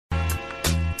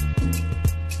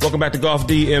Welcome back to Golf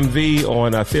DMV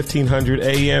on 1500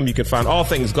 AM. You can find all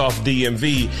things Golf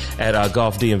DMV at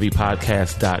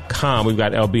golfdmvpodcast.com. We've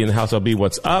got LB in the house. LB,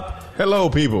 what's up? Hello,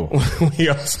 people. We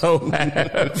also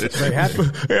have... Very happy.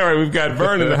 All right, we've got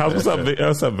Vern in the house. What's up,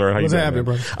 Vern? How What's you happening,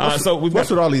 doing, bro? What's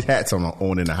with all these hats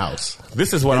on in the house?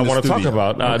 This is what I want to talk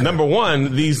about. Okay. Number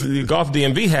one, these Golf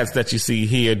DMV hats that you see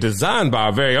here, designed by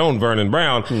our very own Vernon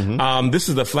Brown. Mm-hmm. This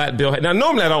is the flat bill hat. Now,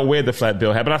 normally I don't wear the flat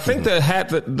bill hat, but I think the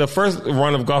hat, the first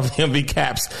run of Golf DMV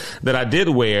caps that I did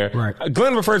wear, right.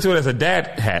 Glenn referred to it as a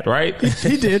dad hat, right?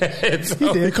 He did. He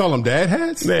did. You call them dad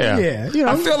hats? Yeah. Yeah. You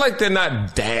know. I feel like they're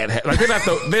not dad hats. Like they're not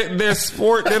they're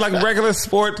sport. They're like regular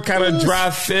sport, kind of dry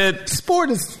fit. Sport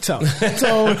is tough.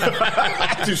 So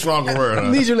too strong a word. Huh?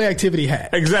 Leisurely activity hat.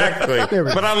 Exactly.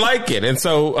 But I like it. And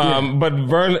so, but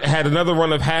Vern had another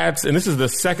run of hats, and this is the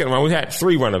second run. We had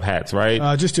 3 run of hats,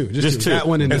 right? Just two. That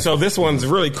one and so this one's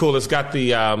really cool. It's got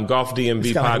the Golf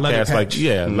DMV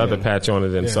podcast, leather patch on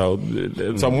it. And so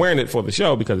I'm wearing it for the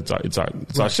show because it's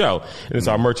our show and it's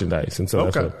our merchandise. And so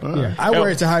that's what, I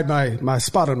wear it to hide my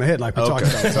spot on the head like we talked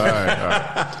about. All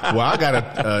right. Well, I got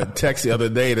a text the other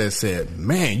day that said,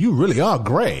 "Man, you really are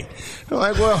gray." I'm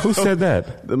like, well, who said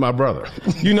that? My brother.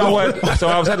 You know what? So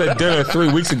I was at a dinner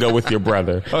 3 weeks ago with your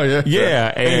brother. Oh yeah,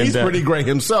 yeah, and he's pretty gray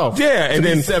himself. Yeah, and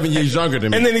then he's 7 years younger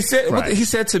than me. And then he said, he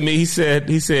said to me, he said,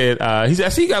 I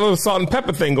see you got a little salt and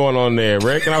pepper thing going on there,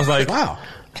 Rick. And I was like, wow.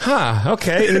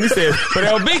 Okay. And then he said, but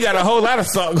LB got a whole lot of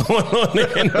salt going on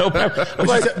there. And no pepper.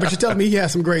 But you're telling me he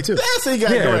has some gray too. Yes, he got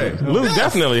gray. Lou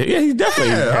definitely. Yeah, he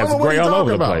definitely has gray all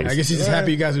over the place. I guess he's just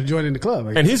happy you guys are joining the club.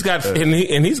 And he's got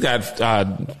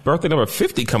birthday number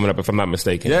 50 coming up, if I'm not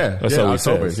mistaken. Yeah. That's what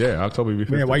October. he says. Yeah, October.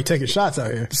 Man, why you taking shots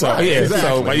out here? So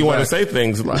so why you want to say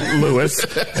things like Lewis?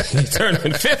 He's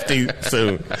turning 50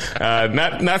 soon.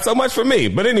 Not so much for me,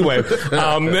 but anyway,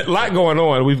 a lot going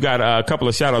on. We've got a couple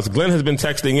of shout outs. Glenn has been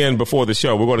texting in before the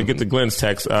show. We're going to get to Glenn's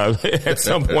text at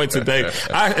some point today.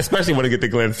 I especially want to get to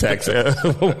Glenn's text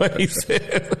what he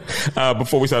said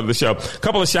before we started the show. A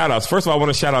couple of shout outs. First of all, I want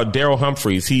to shout out Daryl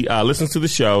Humphreys. He listens to the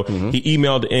show. Mm-hmm. He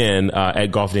emailed in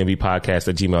at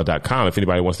golfdmvpodcast@gmail.com if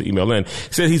anybody wants to email in. He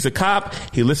said he's a cop.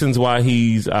 He listens while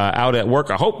he's out at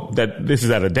work. I hope that this is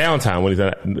at a downtime when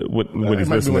he's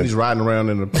listening. When he's riding around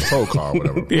in a patrol car or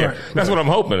whatever. Yeah, that's what I'm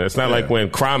hoping. It's not like when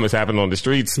crime is happening on the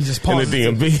streets in the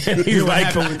DMV. And he's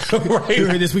like, right. You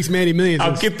heard this week's Manny Millions.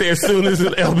 I'll get there as soon as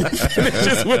LB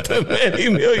finishes with the Manny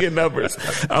Million numbers.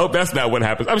 I hope that's not what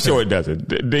happens. I'm sure it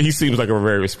doesn't. He seems like a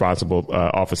very responsible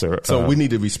officer. So we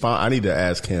need to respond. I need to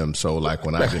ask him. So like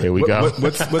when I get here we go.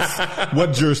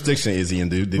 What jurisdiction is he in?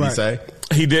 Did he say?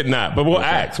 He did not, but we'll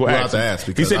ask. We'll have to ask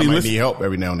because he might need help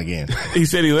every now and again. He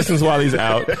said he listens while he's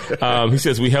out. He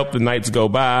says we help the nights go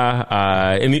by,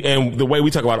 and the way we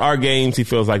talk about our games, he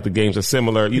feels like the games are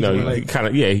similar. You know, he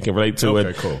can relate to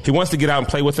it. Cool. He wants to get out and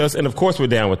play with us, and of course we're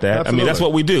down with that. Absolutely. I mean, that's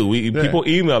what we do. People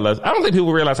email us. I don't think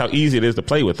people realize how easy it is to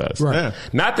play with us. Right. Yeah.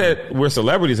 Not that we're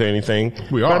celebrities or anything.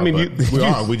 We are. I mean, we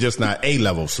are. We're just not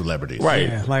A-level celebrities. Right.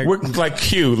 Yeah, we're like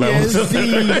Q level.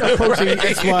 Z approaching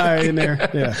X, Y in there.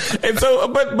 Yeah. And so,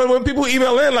 but when people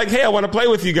email in like, hey, I want to play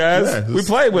with you guys, we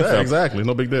play with them. Exactly.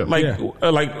 No big deal.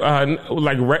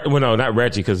 Not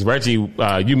Reggie, because Reggie,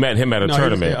 you met him at a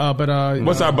tournament.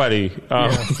 What's our buddy?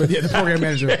 The program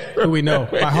manager who we know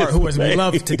by heart, who we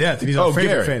love to death. He's our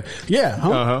favorite fan. Yeah.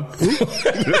 Huh?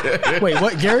 Wait,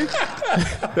 what? Gary?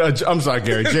 I'm sorry,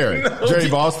 Gary. Jerry. Jerry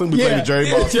Boston. We played with Jerry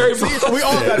Boston. Jerry Boston. We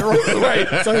all got it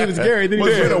right. So he was Gary. Then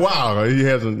it's been a while. He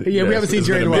hasn't. Yeah, we haven't seen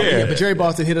Jerry in a while. Yeah, but Jerry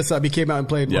Boston hit us up. He came out and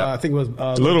played. I think it was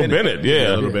Little Bennett.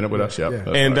 Little Bennett with us. Yep.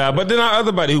 Yeah. And but then our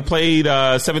other buddy who played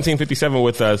 1757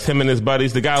 with us, him and his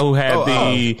buddies, the guy who had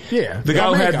the guy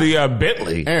who had the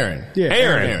Bentley, Aaron.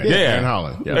 Aaron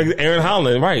Holland. Yeah. Aaron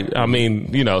Holland. Right. I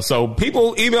mean, so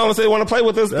people email and say they want to play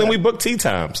with us, then we book tee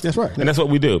times. That's right. And that's what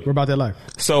we do. We're about that life.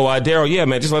 So Daryl,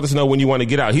 man, just let us know when you want to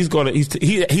get out. He's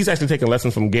actually taking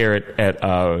lessons from Garrett at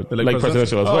Lake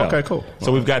Presidential as well. Okay, cool.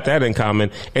 So we've got that in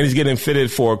common, and he's getting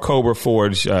fitted for Cobra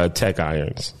Forge Tech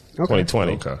irons.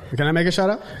 2020. Okay. Can I make a shout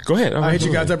out? Go ahead. I hit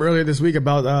you guys up earlier this week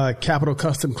about Capital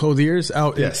Custom Clothiers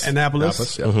out in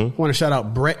Annapolis. Yeah. I want to shout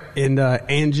out Brett and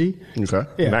Angie. Okay.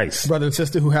 Yeah, nice. Brother and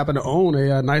sister who happen to own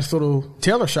a nice little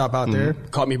tailor shop out there.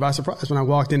 Caught me by surprise when I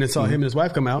walked in and saw him and his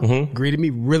wife come out. Greeted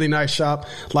me. Really nice shop.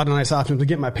 A lot of nice options. To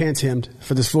get my pants hemmed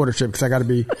for this Florida trip because I got to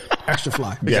be extra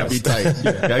fly. Gotta be tight.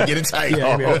 Gotta get it tight.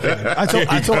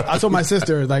 I told my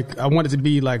sister, like, I wanted to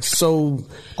be like so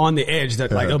on the edge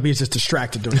that like LB is just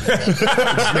distracted during just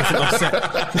makes them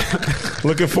upset.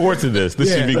 Looking forward to this.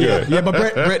 This should be good. Yeah, but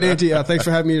Brett and Angie, thanks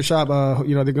for having me in your shop. They're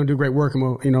going to do great work,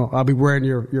 and I'll be wearing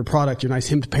your product, your nice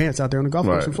hemmed pants out there on the golf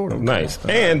course in Florida. Nice.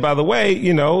 And by the way,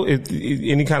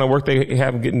 any kind of work they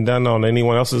have getting done on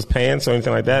anyone else's pants or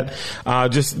anything like that,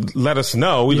 just let us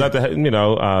know. We'd love to,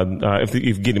 if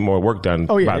you're getting more work done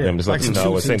by them, just let us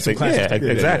know. Same thing. Yeah,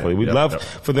 exactly. We'd love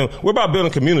for them. We're about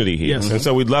building community here, and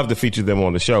so we'd love to feature them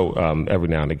on the show every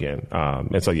now and again.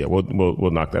 And so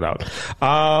we'll knock that out.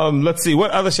 Let's see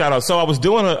what other shout outs. So I was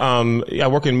doing I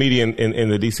work in media in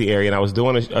the DC area, and I was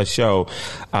doing a show,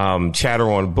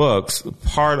 Chatter on Books.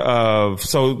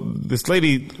 So this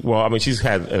lady, she's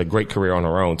had a great career on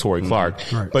her own, Tori Clark,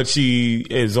 but she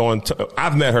is on.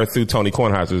 I've met her through Tony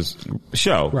Kornheiser's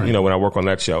show. When I work on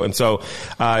that show, and so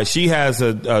she has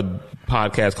a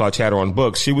podcast called Chatter on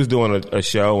Books. She was doing a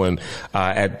show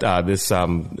at this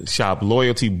shop,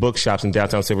 Loyalty Bookshops in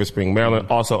downtown Silver Spring, Maryland,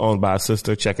 also owned by a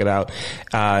sister. Check it out.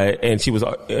 And she was,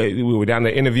 we were down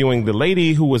there interviewing the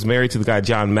lady who was married to the guy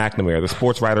John McNamara, the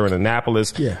sports writer in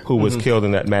Annapolis, who was killed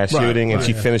in that mass shooting, and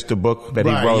she finished the book that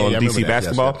he wrote on DC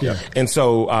basketball. And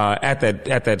so at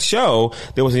that show,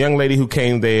 there was a young lady who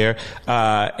came there,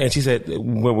 and she said,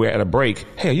 when we were at a break,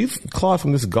 "Hey, are you Claude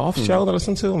from this golf show that I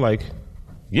listened to?" I'm like,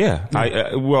 yeah.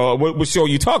 What show are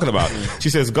you talking about? She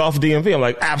says, Golf DMV. I'm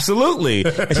like, absolutely.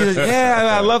 And she says,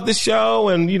 yeah, I love this show.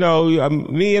 And,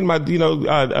 me and my,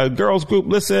 girls group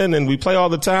listen and we play all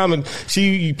the time. And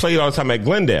she played all the time at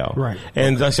Glendale. Right.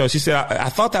 And so she said, I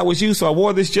thought that was you. So I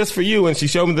wore this just for you. And she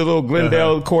showed me the little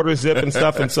Glendale quarter zip and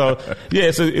stuff. And so,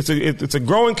 yeah, it's a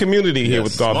growing community here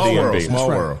with Golf DMV. Small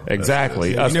world.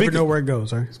 Exactly. You never know where it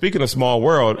goes, right? Speaking of small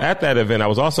world, at that event, I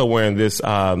was also wearing this,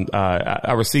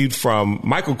 I received from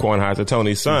Michael Kornheiser,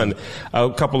 Tony's son,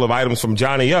 a couple of items from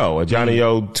Johnny O.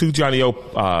 Two Johnny O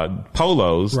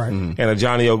polos and a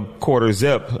Johnny O quarter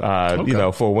zip.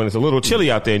 For when it's a little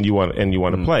chilly out there and you want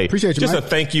to play. Appreciate you, just Mike. a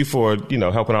thank you for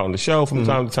helping out on the show from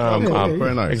time to time.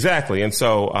 Very nice. Exactly, and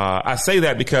so I say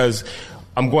that because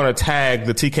I'm going to tag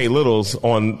the TK Littles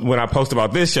on when I post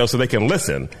about this show so they can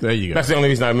listen. There you go. That's the only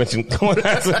reason I mentioned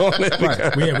Kornheiser on it.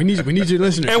 Right. Yeah, we need your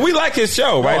listeners. And we like his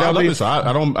show, right? I love this.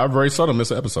 I very seldom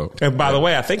miss an episode. And by the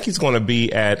way, I think he's going to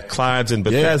be at Clyde's in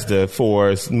Bethesda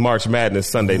for March Madness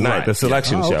Sunday night, the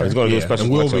selection show. He's going to do a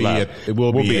special selection.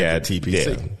 We'll be at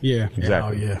TPC. Yeah.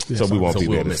 Exactly. Oh, yeah. So we won't be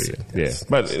there to see it. Yeah.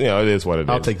 But, it is what it is.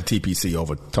 I'll take the TPC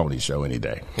over Tony's show any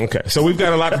day. Okay. So we've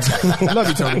got a lot to love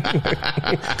you, Tony.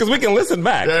 Because we can listen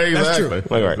back. Yeah, exactly. That's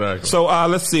true. All right. Exactly. So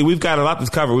let's see. We've got a lot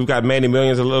to cover. We've got Manny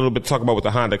Millions, a little bit to talk about with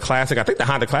the Honda Classic. I think the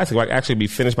Honda Classic might actually be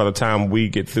finished by the time we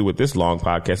get through with this long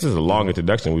podcast. This is a long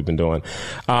introduction we've been doing.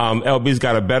 LB's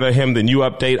got a better him than you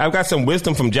update. I've got some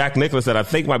wisdom from Jack Nicklaus that I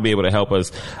think might be able to help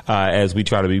us as we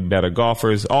try to be better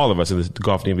golfers, all of us in this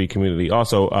Golf DMV community.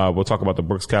 Also, we'll talk about the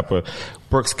Brooks Koepka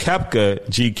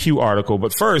GQ article.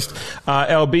 But first,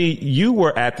 LB, you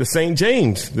were at the St.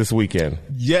 James this weekend.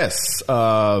 Yes.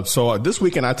 So this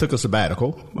weekend I took a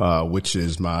sabbatical, which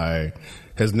has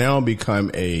now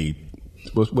become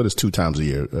what is 2 times a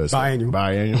year? Biannual.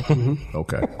 Biannual?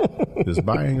 Okay. Is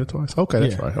biannual twice? Okay,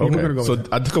 that's right. Okay. So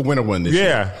I took a winter one this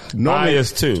year. Bi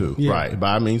is 2. Yeah. Right.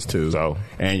 Bi means 2. So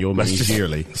annual means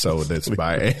yearly. So that's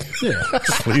biannual. Yeah.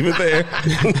 Just leave it there.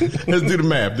 Let's do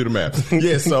the math.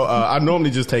 Yeah. So I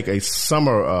normally just take a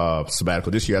summer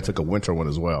sabbatical. This year I took a winter one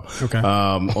as well. Okay.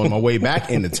 On my way back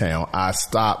into town, I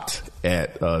stopped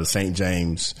at St.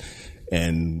 James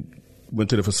and went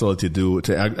to the facility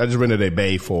I just rented a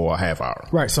bay for a half hour.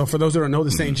 Right. So for those that don't know,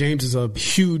 the St. James is a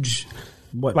huge,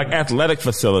 athletic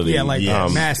facility. Yeah,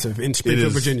 massive in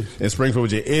Springfield, Virginia. In Springfield,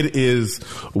 Virginia. It is,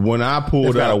 when I pulled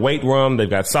up. They've got a weight room, they've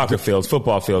got soccer fields,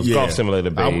 football fields, golf simulator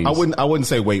bays. I wouldn't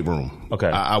say weight room. Okay.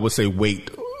 I would say weight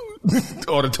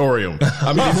auditorium.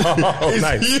 I mean,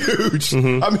 it's huge.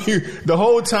 Mm-hmm. I mean, the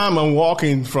whole time I'm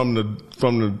walking from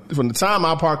the time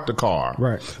I parked the car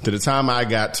to the time I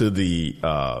got to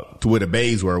to where the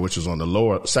bays were, which was on the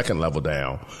lower second level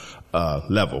down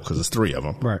level, because there's 3 of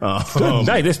them. Right. Good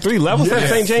night. There's 3 levels at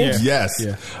St. James. Yes.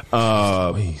 Yeah.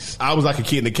 I was like a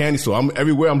kid in the candy store. I'm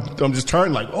everywhere. I'm just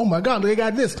turning like, oh my God, they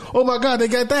got this. Oh my God, they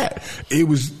got that. It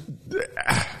was.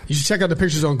 You should check out the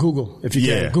pictures on Google if you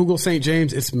can. Google St.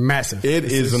 James. It's massive.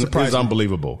 It's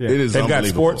unbelievable. Yeah. It is. They've got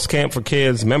sports camp for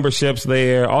kids, memberships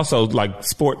there. Also,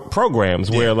 sport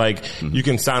programs where you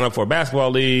can sign up for a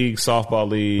basketball league, softball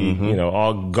league,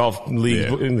 all golf league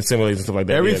simulators and stuff like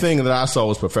that. Everything that I saw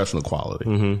was professional quality.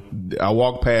 Mm-hmm. I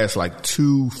walked past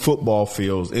 2 football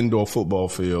fields, indoor football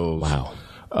fields.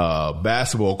 Wow.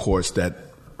 Basketball courts that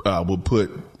would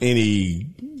put any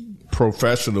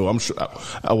professional. I'm sure.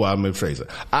 Well, I'm gonna phrase it.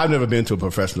 I've never been to a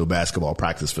professional basketball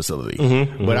practice facility,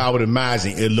 but I would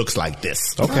imagine it looks like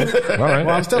this. Okay, all right.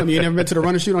 Well, I was telling you never been to the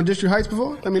run and shoot on District Heights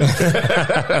before. I mean,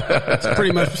 it's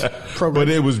pretty much program. But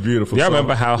it was beautiful. Y'all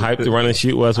remember how hyped the run and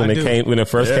shoot was when it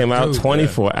first came out?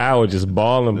 24 hours, just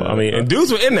balling. Yeah. I mean, and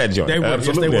dudes were in that joint. They were.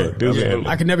 Absolutely. Yes, they were. Dudes were in.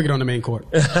 I could never get on the main court.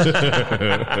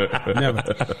 Never.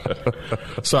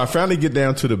 So I finally get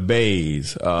down to the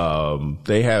bays.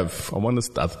 They have,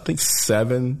 I think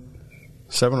 7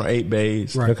 or 8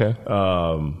 bays. Right. Okay.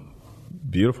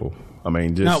 Beautiful. I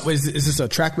mean, just. Now, is this a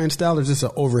TrackMan style or is this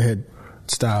an overhead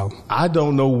style? I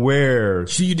don't know where.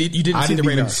 So you didn't I see didn't the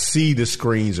radar? even see the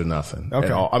screens or nothing. Okay.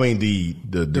 At all. I mean, the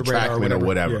radar or TrackMan or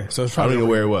whatever. Yeah. So it's I don't probably know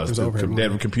where it was. It was overhead. They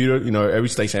had a computer. Every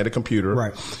station had a computer.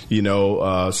 Right.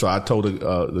 So I told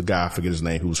the guy, I forget his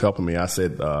name, who was helping me. I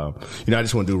said, I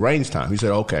just want to do range time. He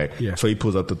said, okay. Yeah. So he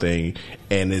pulls up the thing,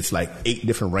 and it's like 8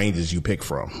 different ranges you pick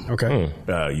from. Okay.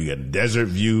 You got desert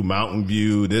view, mountain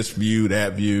view, this view,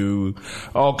 that view.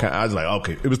 Okay. I was like,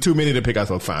 okay. It was too many to pick. I was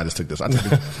like, fine, I just took this. I'll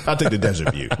take the desert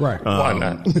view. Right. Why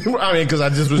not? I mean, because I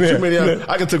just was too many.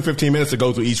 I could took 15 minutes to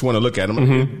go through each one and look at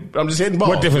them. I'm just hitting balls.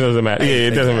 What difference does it matter? Yeah,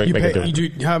 it doesn't make a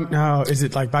difference. How is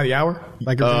it like by the hour?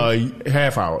 Like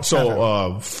half hour. So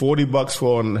 $40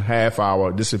 for a half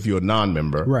hour. This if you're a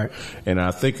non-member, right? And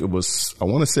I think I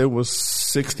want to say it was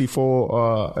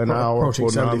 64 an hour for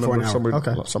a non-member,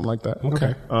 something like that.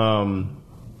 Okay.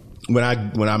 When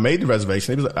I made the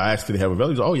reservation, I asked did they have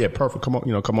available. He was, oh yeah, perfect. Come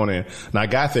on in. And I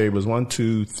got there. It was 1,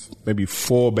 2, maybe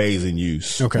 4 bays in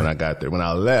use when I got there. When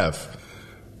I left,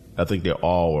 I think they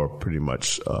all were pretty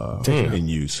much in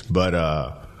use. But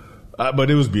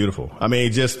it was beautiful. I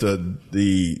mean, just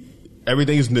the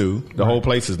everything is new. The whole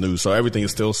place is new, so everything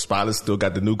is still spotless. Still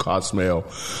got the new car smell.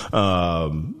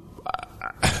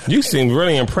 You seem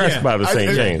really impressed by the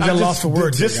St. James. I'm lost for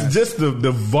words. Just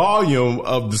the volume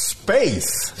of the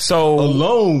space so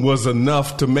alone was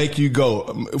enough to make you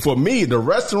go. For me, the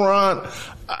restaurant,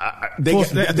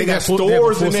 they got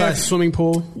stores in there. Swimming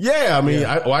pool. Yeah, I mean,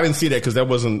 I didn't see that because that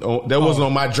wasn't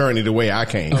on my journey the way I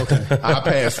came. Okay. I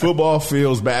passed football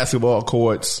fields, basketball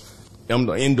courts.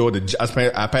 Indoor,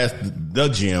 I passed the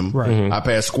gym. Right. I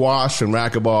passed squash and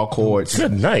racquetball courts.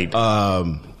 Good night.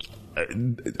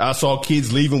 I saw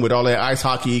kids leaving with all their ice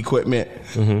hockey equipment.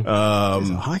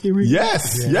 Hockey rink?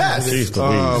 Yes. It's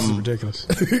ridiculous.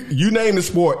 You name the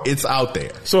sport, it's out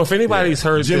there. So if anybody's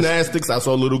heard gymnastics, I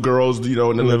saw little girls, in the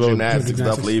little gymnastics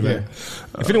stuff leaving.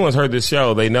 Yeah. If anyone's heard this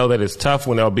show, they know that it's tough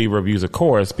when there'll be reviews of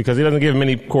course because he doesn't give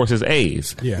many courses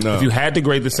A's. Yeah. No. If you had to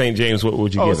grade the St. James, what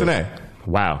would you give it's it? an A.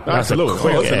 Wow. Absolutely.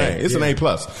 That's it's an A. It's an A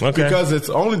plus. Okay. Because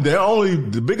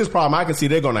the biggest problem I can see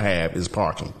they're going to have is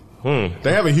parking.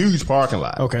 They have a huge parking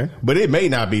lot. Okay. But it may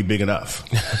not be big enough.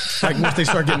 Like once they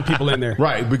start getting people in there.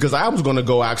 Right. Because I was going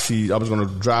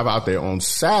to drive out there on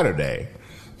Saturday.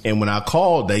 And when I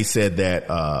called, they said that,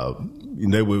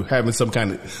 they were having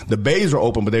the bays were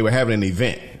open, but they were having an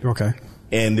event. Okay.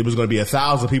 And there was going to be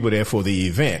 1,000 people there for the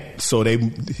event. So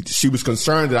she was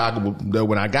concerned that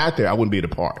when I got there, I wouldn't be able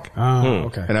to park.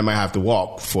 Okay. And I might have to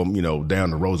walk from,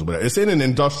 down the roads. But it's in an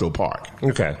industrial park.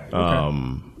 Okay.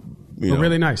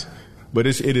 Really nice. But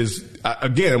it is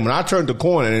again, when I turned the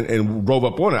corner and drove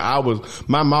up on it,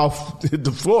 my mouth hit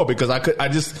the floor because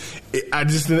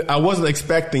I wasn't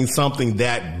expecting something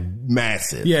that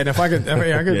massive. Yeah, and if I could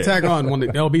tag on when the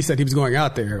LB said he was going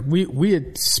out there, we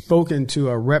had spoken to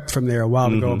a rep from there a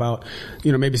while ago about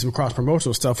maybe some cross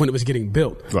promotional stuff when it was getting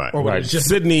built, right? Or when it was just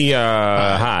Sydney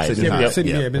High.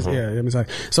 Sydney.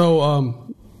 So.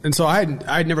 And so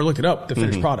I'd never looked it up, the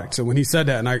finished product. So when he said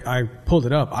that and I pulled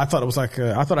it up, I thought it was like,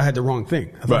 I thought I had the wrong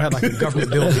thing. I thought I had like a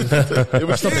government building. It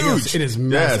was huge. It is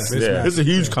massive. Yes, it's a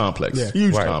huge complex. Yeah.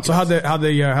 Huge complex. So how'd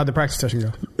the practice session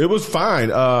go? It was fine.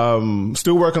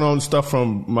 Still working on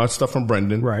my stuff from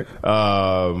Brendan. Right.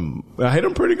 I hit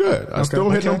them pretty good. I still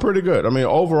hit them pretty good. I mean,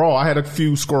 overall, I had a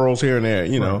few squirrels here and there,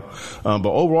 know. But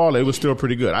overall, it was still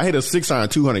pretty good. I hit a 6-iron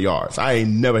 200 yards. I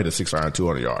ain't never hit a 6-iron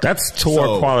 200 yards. That's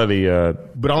tour quality.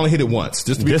 But I only hit it once,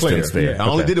 just to be clear. There. I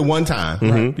only did it one time.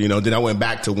 Right. Then I went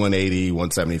back to 180,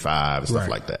 175, stuff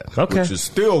like that. Okay. Which is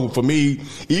still, for me,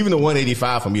 even the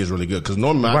 185 for me is really good because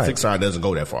normally my 6-iron doesn't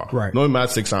go that far. Right. Normally my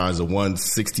 6-iron is a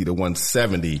 160 to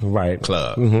 170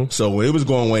 club. Mm-hmm. So when it was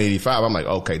going 185, I'm like,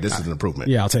 okay, this is an improvement.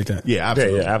 Yeah, I'll take that. Yeah,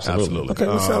 absolutely. Yeah, absolutely. Okay,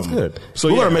 that sounds good. So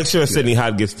we're going to make sure Sydney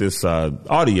High gets this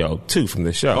audio, too, from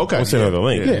this show. Okay. We'll send her the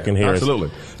link. Yeah, you can hear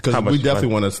absolutely. Because we definitely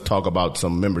want to talk about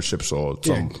some memberships or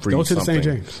some free go to the something. St.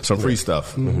 James. Some free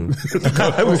stuff. We want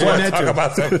to talk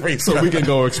about some free stuff. So we can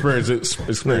go experience it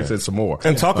some more.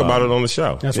 And talk about it on the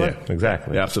show. That's right.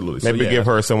 Exactly. Yeah, absolutely. Maybe give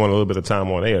her someone a little bit of time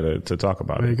on air to talk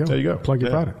about it. There you go. Plug your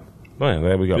product. Well,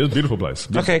 there we go. It's a beautiful place.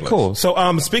 Cool.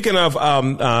 So, speaking of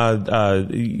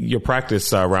your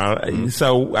practice round,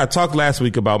 so I talked last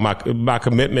week about my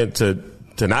commitment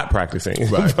to not practicing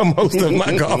for most of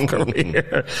my golf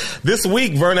career. This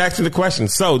week, Vern asked me the question,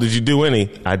 so did you do any?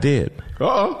 I did.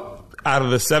 Uh-oh. Out of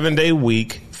the 7-day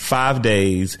week, 5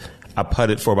 days, I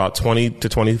putted for about 20 to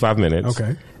 25 minutes.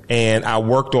 Okay. And I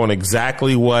worked on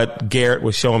exactly what Garrett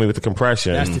was showing me with the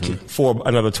compression. That's the key. For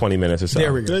another 20 minutes or so.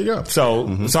 There we go. There you go.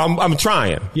 So, so I'm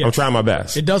trying. Yes. I'm trying my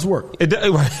best. It does work.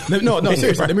 Right. No,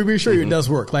 seriously. Let me reassure you, it does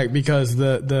work. Like, because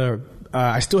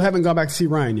I still haven't gone back to see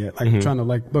Ryan yet. Like, I'm trying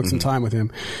to book some time with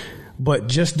him. But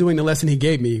just doing the lesson he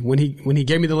gave me, when he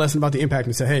gave me the lesson about the impact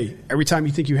and said, hey, every time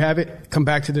you think you have it, come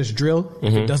back to this drill.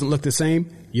 If it doesn't look the same,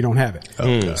 you don't have it.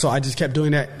 Okay. So I just kept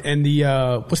doing that. And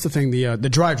what's the thing? The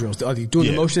dry drills, doing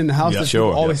the motion in the house that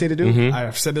people always say to do.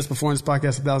 I've said this before in this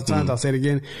podcast 1,000 times. I'll say it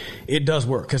again. It does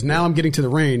work. Because now I'm getting to the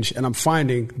range and I'm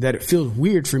finding that it feels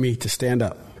weird for me to stand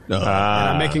up. And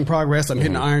I'm making progress. I'm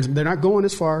hitting the irons. They're not going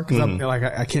as far because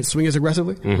I can't swing as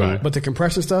aggressively. But the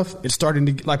compression stuff, it's starting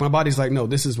to my body's like, no,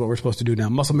 this is what we're supposed to do now.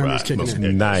 Muscle memory is kicking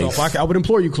in. Nice. So I would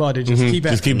implore you, Claude, to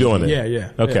just keep doing it.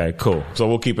 Yeah. Okay, cool. So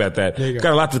we'll keep at that.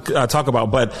 Got a lot to talk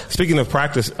about. But speaking of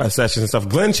practice sessions and stuff,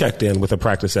 Glenn checked in with a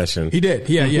practice session. He did.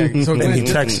 Yeah. So and he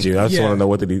texted you. I just want to know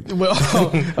what did he. Well,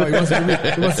 he wasn't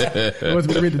going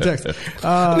to read the text.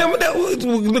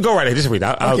 No, go right ahead. Just read.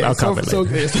 I'll comment. So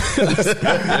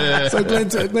Glenn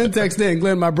texted in.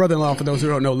 Glenn, my brother-in-law, for those who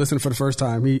don't know, listen for the first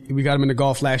time. We got him into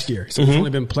golf last year, so he's only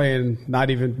been playing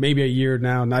maybe a year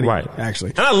now, not even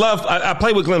actually. And I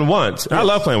played with Glenn once. I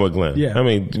love playing with Glenn. Yeah. I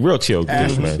mean, real chill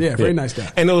dude, man. Yeah, very nice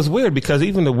guy. And it was weird because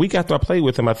even the week after I played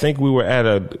with him, I think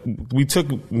we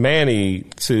took Manny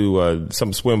to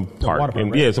some swim park. Water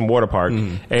park, Yeah, some water park.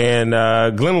 And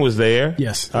Glenn was there.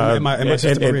 Yes. And my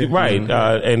sister Maria. Right.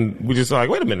 And we just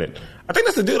like, wait a minute. I think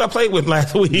that's the dude I played with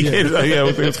last week. It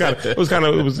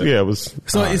was.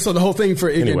 So the whole thing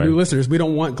for new listeners, we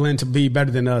don't want Glenn to be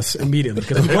better than us immediately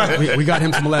because we got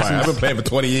him some lessons. I've been playing for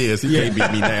 20 years. He can't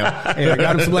beat me now. I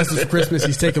got him some lessons for Christmas.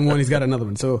 He's taken one. He's got another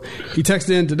one. So he texted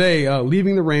in today,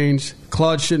 leaving the range.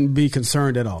 Claude shouldn't be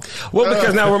concerned at all. Well,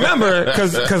 because now remember,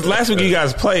 because last week you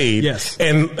guys played. Yes.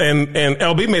 And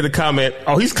LB made the comment,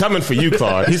 "Oh, he's coming for you,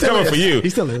 Claude. He's coming for you." He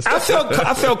still is. I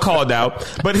felt called out,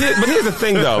 but here's the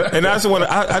thing though, and I just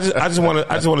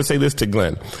want to say this to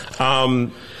Glenn.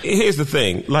 Here's the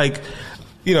thing,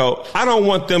 I don't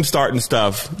want them starting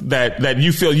stuff that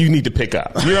you feel you need to pick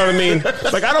up. You know what I mean?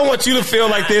 I don't want you to feel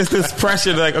like there's this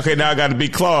pressure, okay, now I got to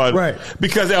beat Claude, right?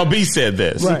 Because LB said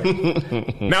this, right?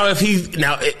 Now,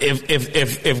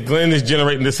 if Glenn is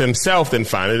generating this himself, then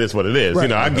fine, it is what it is.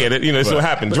 Right. I get it. It's what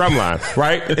happened. Drumline,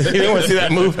 right? You didn't want to see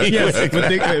that movie? Yes,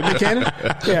 with Cannon?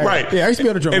 Yeah, right. Yeah, I used to be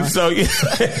on the drumline.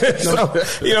 And so,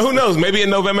 who knows? Maybe in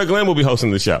November, Glenn will be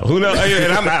hosting the show. Who knows?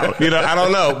 And I'm out. I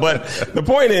don't know. But the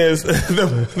point is,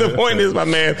 the point is, my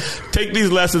man, take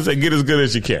these lessons and get as good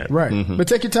as you can. Right. But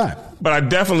take your time. But I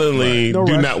definitely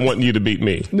do not want you to beat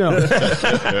me. No.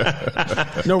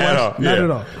 No rush. Not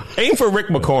at all. Aim for Rick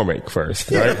McCormick first,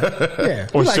 right? Yeah.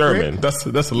 Or Sherman. That's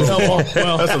a low bar.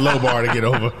 That's a low bar to get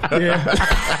over.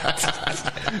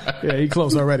 Yeah, he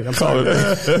close already. I'm sorry.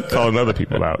 Calling other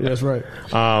people out. Yeah, that's right.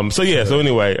 So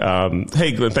anyway,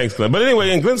 hey, Glenn, thanks, Glenn. But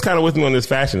anyway, and Glenn's kind of with me on this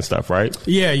fashion stuff, right?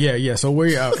 Yeah. So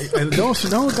we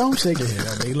don't shake your head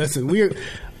at me. Listen,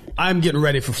 I'm getting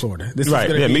ready for Florida. This right.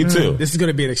 Is gonna me too. This is going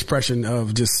to be an expression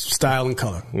of just style and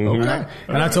color. Okay. Right?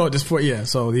 And I told this before. Yeah.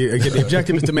 So the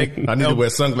objective is to make. I need to wear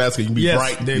sunglasses. You can be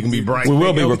bright. You can be bright. We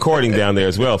will be recording down there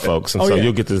as well, folks, and so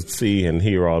you'll get to see and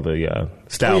hear all the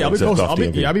style. I'll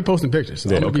be posting pictures.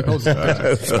 I'm gonna be posting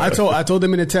pictures. I told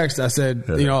them in a text. I said,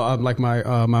 like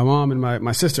my mom and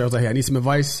my sister. I was like, hey, I need some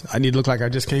advice. I need to look like I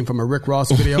just came from a Rick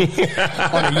Ross video on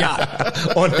a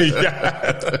yacht. On a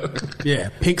yacht. Yeah,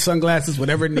 pink sunglasses,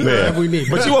 whatever we need.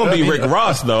 But you won't be Rick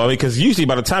Ross though, because usually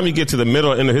by the time you get to the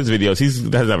middle end of his videos, he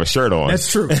doesn't have a shirt on.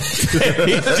 That's true.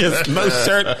 He's just no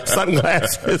shirt,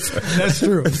 sunglasses. That's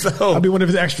true. So I'll be one of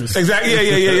his extras. Exactly.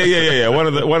 Yeah. One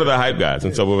of the hype guys,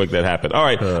 and so we'll make that happen. All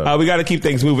right, we got to keep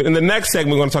things moving. In the next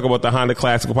segment, we're going to talk about the Honda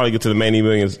Classic. We'll probably get to the Manny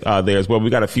Millions there as well. We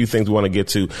got a few things we want to get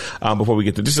to before we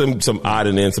get to just some odd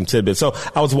and then some tidbits. So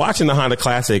I was watching the Honda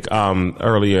Classic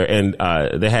earlier, and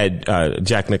they had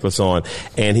Jack Nicklaus on,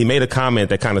 and he made a comment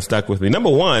that kind of stuck with me. Number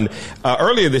one,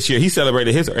 earlier this year, he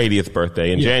celebrated his 80th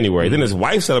birthday in January. Then his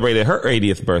wife celebrated her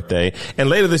 80th birthday, and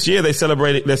later this year they're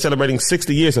celebrating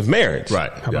 60 years of marriage.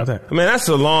 Right. How about that? I mean, that's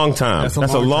a long time.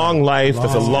 That's a long life.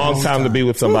 That's a long time to be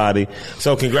with somebody.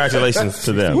 So congratulations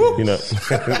to them. You know,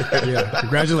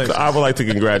 congratulations. So I would like to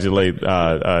congratulate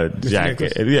Jack.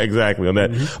 Yeah, exactly on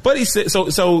that. Mm-hmm. But he said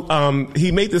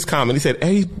he made this comment. He said,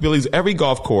 "Hey, Billy's every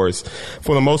golf course,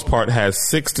 for the most part, has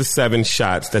 6 to 7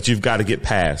 shots that you've got to get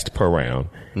past per round."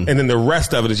 Mm-hmm. And then the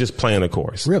rest of it is just playing the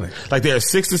course. Really? Like there are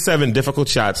 6 to 7 difficult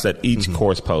shots that each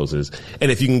course poses. And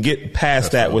if you can get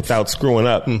past that without screwing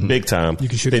up big time, you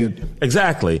can shoot then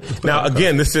exactly. Now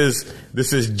again, this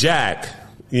is Jack,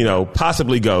 you know,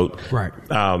 possibly GOAT. Right.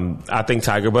 I think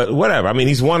Tiger, but whatever. I mean,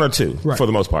 he's 1 or 2 for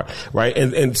the most part. Right.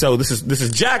 And so this is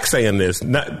Jack saying this,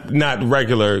 not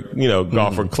regular, you know,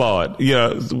 golfer Claude, you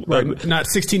know, not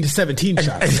 16 to 17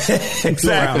 shots.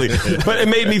 Exactly. But it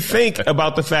made me think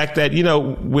about the fact that, you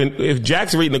know, if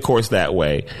Jack's reading the course that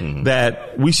way,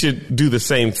 that we should do the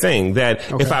same thing. That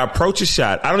if I approach a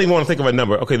shot, I don't even want to think of a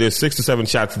number. Okay, there's 6 to 7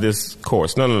 shots to this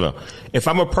course. No. If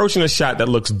I'm approaching a shot that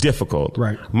looks difficult,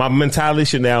 my mentality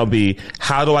should now be,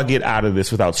 how do I get out of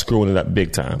this without screwing it up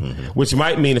big time? Which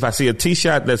might mean if I see a tee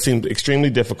shot that seems extremely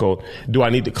difficult, do I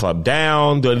need to club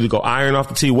down? Do I need to go iron off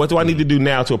the tee? What do I need to do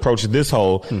now to approach this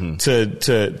hole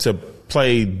to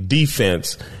play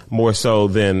defense more so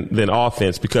than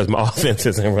offense, because my offense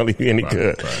isn't really any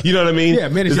good. Right. You know what I mean? Yeah,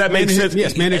 does that make sense?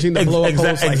 Yes, managing the blow up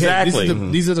holes. Like, exactly.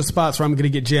 Hey, these are the spots where I'm going to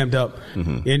get jammed up.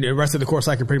 And the rest of the course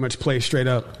I can pretty much play straight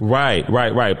up. Right.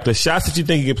 The shots that you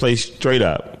think you can play straight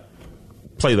up,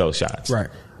 play those shots. Right.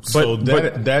 So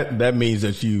that means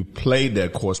that you played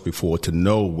that course before to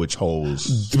know which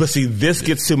holes. But see, this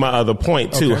gets to my other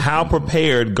point too. Okay. How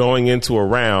prepared going into a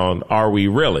round are we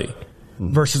really?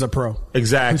 Versus a pro.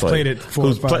 Exactly. Who's played it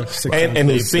 4, 5, 6 times. And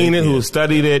who's seen it, who's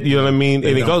studied it, you know what I mean?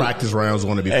 And it goes practice rounds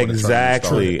on it before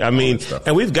exactly. The I mean,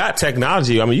 and we've got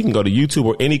technology. I mean, you can go to YouTube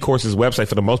or any course's website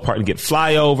for the most part and get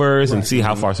flyovers and see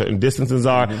how far certain distances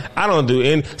are. I don't do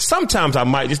it. And sometimes I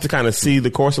might just to kind of see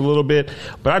the course a little bit,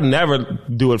 but I never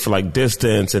do it for like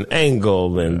distance and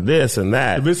angle and this and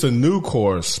that. If it's a new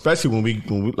course, especially when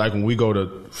we go to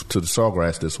the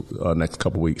Sawgrass this next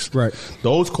couple weeks, right?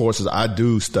 Those courses I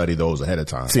do study those ahead of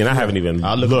time. See, and I haven't even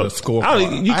I look at the scorecard.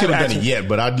 I haven't done it yet,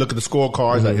 but I look at the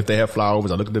scorecards. Like if they have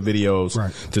flyovers, I look at the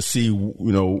videos to see, you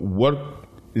know, what,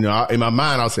 you know, in my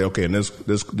mind I'll say, okay, in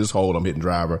this hole I'm hitting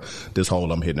driver, this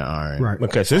hole I'm hitting the iron. Right.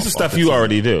 Okay, so this is stuff you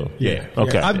already do. Yeah.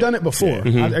 Okay. Yeah, I've done it before.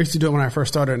 I used to do it when I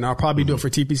first started, and I'll probably do it for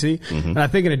TPC. And I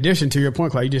think in addition to your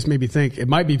point, Claude, you just made me think it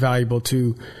might be valuable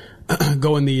to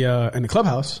go in the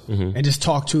clubhouse and just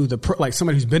talk to like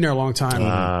somebody who's been there a long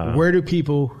time. Where do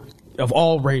people of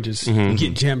all ranges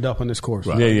get jammed up on this course?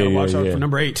 Right. Watch out for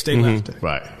number 8, stay left.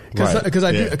 Right.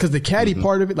 Because the caddy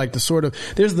part of it, like the sort of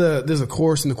there's a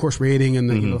course and the course rating and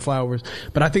the you know, the flyovers,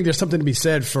 but I think there's something to be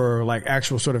said for like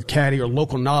actual sort of caddy or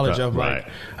local knowledge of like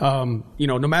you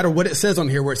know, no matter what it says on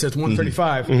here where it says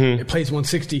 135, it plays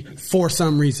 160 for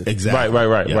some reason. Exactly.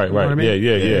 Right. You know what I mean?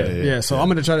 Yeah. So I'm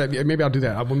gonna try to maybe I'll do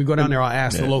that when we go down there. I'll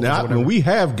ask the locals. Now, or whatever. we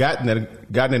have gotten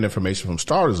that information from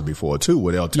starters before too,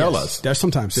 where they'll tell us. There's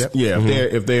sometimes. Yeah,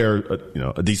 if they're you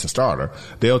know, a decent starter,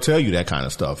 they'll tell you that kind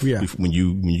of stuff. Yeah. When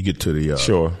you get to the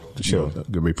sure. You know,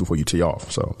 get ready before you tee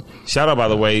off. So shout out, by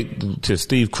the way, to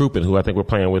Steve Crouppen, who I think we're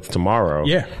playing with tomorrow.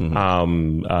 Yeah.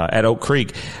 At Oak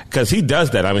Creek, because he does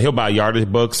that. I mean, he'll buy yardage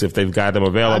books if they've got them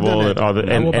available,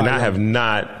 and I have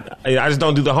not. I just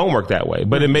don't do the homework that way.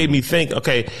 But it made me think.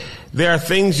 Okay, there are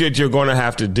things that you're going to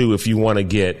have to do if you want to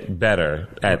get better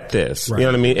at this. Right. You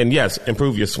know what I mean? And yes,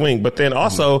 improve your swing, but then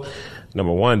also.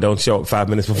 Number one, don't show up 5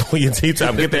 minutes before your tee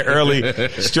time. Get there early,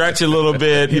 stretch a little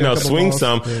bit, you know, swing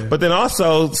some. Yeah. But then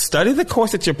also study the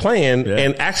course that you're playing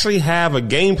and actually have a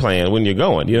game plan when you're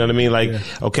going. You know what I mean? Like,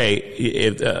 okay,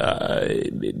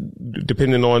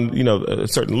 depending on, you know, a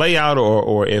certain layout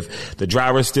or if the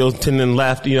driver's still tending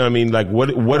left, you know what I mean? Like,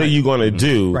 what are you going to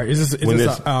do? Right. Is this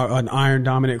an iron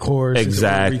dominant course?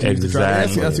 Exactly.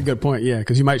 That's a good point. Yeah.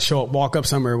 Because you might walk up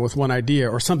somewhere with one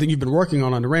idea or something you've been working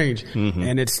on the range,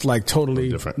 and it's like totally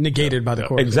negated by the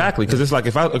course. Exactly, because it's like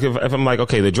if I'm like,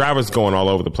 okay, the driver's going all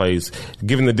over the place,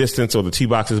 given the distance or the tee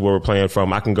boxes where we're playing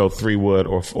from, I can go 3 wood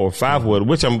or 5 wood,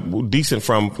 which I'm decent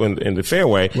from in the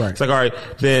fairway. Right. It's like, all right,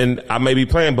 then I may be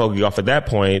playing bogey off at that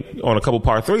point on a couple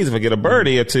par 3s. If I get a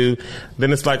birdie or 2,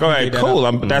 then it's like, all right, cool.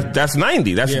 That's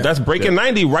 90. That's breaking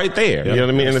 90 right there. You know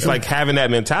what I mean? And it's like having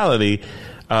that mentality.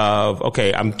 of,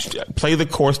 okay, play the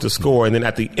course to score, and then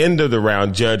at the end of the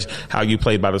round, judge how you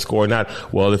played by the score. Not,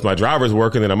 well, if my driver's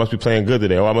working, then I must be playing good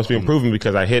today, or I must be improving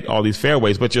because I hit all these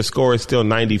fairways, but your score is still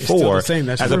 94, still the same.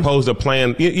 That's as true. opposed to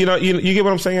playing, you get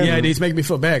what I'm saying? Yeah, it's making me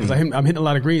feel bad because I'm hitting a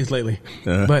lot of greens lately,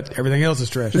 but everything else is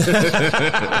trash.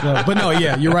 But no,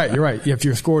 yeah, you're right. If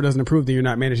your score doesn't improve, then you're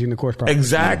not managing the course properly.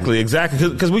 Exactly.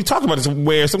 Because we talked about this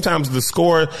where sometimes the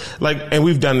score, and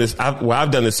we've done this,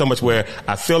 I've done this so much where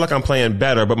I feel like I'm playing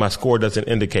better, but my score doesn't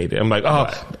indicate it. I'm like,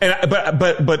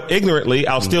 but ignorantly,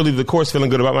 I'll still leave the course feeling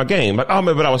good about my game. Like, oh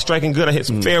man, but I was striking good. I hit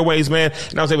some fairways, man,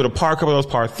 and I was able to par a couple of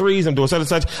those par threes. I'm doing such and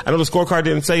such. I know the scorecard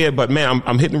didn't say it, but man,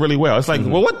 I'm hitting really well. It's like,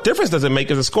 well, what difference does it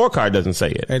make if the scorecard doesn't say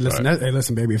it? Hey,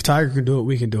 listen, baby. If Tiger can do it,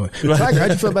 we can do it. Tiger,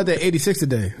 how'd you feel about that 86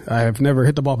 today? I have never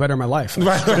hit the ball better in my life. So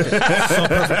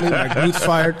perfectly, my glutes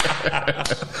fired.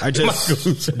 I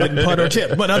just didn't putt or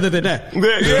chip. But other than that, but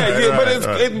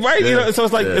right. You know, so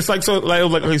it's like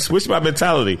switch my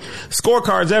mentality.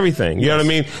 Scorecard's everything. You know what I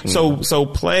mean? So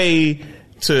play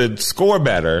to score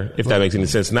better, if that makes any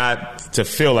sense, not to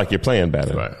feel like you're playing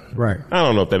better. Right. I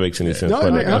don't know if that makes any sense. No,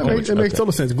 it makes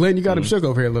total sense. Glenn, you got him shook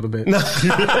over here a little bit.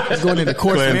 He's going into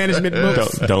course management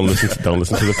books. Don't listen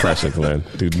to the pressure, Glenn.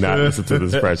 Do not listen to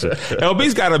this pressure.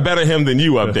 LB's got a better him than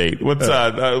you update. What's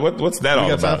that all about? We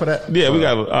got time for that? Yeah, we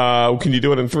got. Can you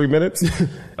do it in 3 minutes?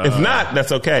 If not,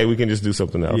 that's okay. We can just do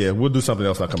something else. Yeah, we'll do something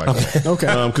else. I'll come back.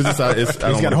 Okay. Because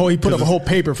he put up a whole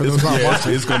paper for those.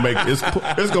 It's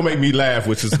gonna make me laugh,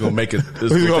 which is gonna make it.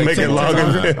 He's gonna make it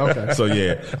longer. Okay. So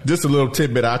yeah, just a little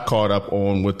tidbit I caught up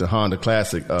on with the Honda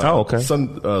Classic. Okay.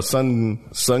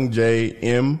 Sung J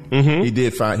M. He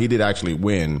did actually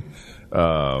win.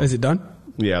 Is it done?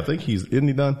 Yeah, I think isn't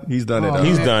he done? He's done it.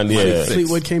 He's done. Yeah.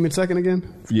 Fleetwood came in second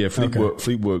again. Yeah,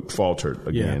 Fleetwood faltered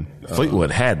again. Yeah. Fleetwood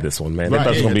had this one, man. They thought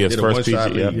it was going to be his first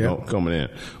PGA coming in.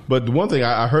 But the one thing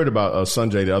I heard about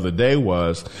Sanjay the other day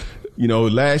was,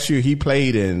 last year he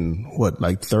played in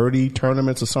 30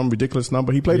 tournaments or some ridiculous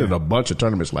number. He played in a bunch of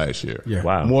tournaments last year. Yeah.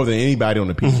 Wow. More than anybody on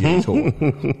the PGA Tour.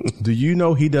 Do you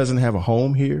know he doesn't have a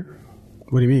home here?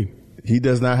 What do you mean? He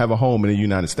does not have a home in the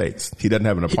United States. He doesn't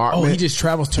have an apartment. He just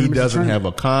travels tournaments. He doesn't have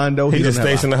a condo. He just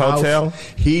stays in the hotel.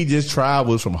 He just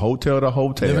travels from hotel to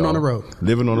hotel. Living on the road.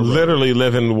 Literally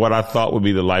living what I thought would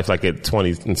be the life like at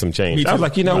 20 and some change. I was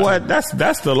like, what?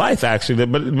 That's the life actually.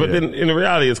 But then in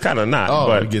reality, it's kind of not. Oh,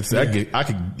 but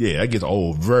that gets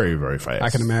old very, very fast.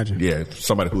 I can imagine. Yeah,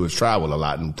 somebody who has traveled a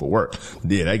lot and for work.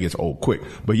 Yeah, that gets old quick.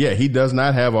 But yeah, he does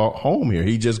not have a home here.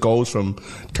 He just goes from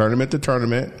tournament to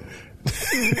tournament.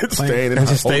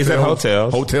 Stays at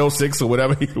hotels, Hotel 6 or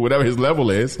whatever his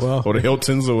level is, or the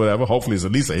Hiltons or whatever. Hopefully, it's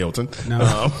at least a Hilton. No.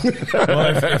 Well,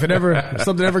 if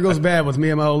something ever goes bad with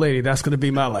me and my old lady, that's going to be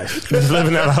my life. Just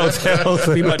living at a hotel,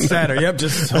 it'll be much sadder. Yep,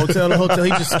 just hotel to hotel. He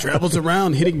just travels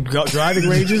around, hitting driving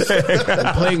ranges,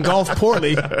 and playing golf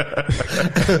poorly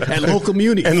at local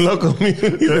communities. In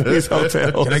these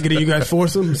hotels. Can I get you guys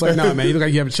foursome? It's like, nah, man, you look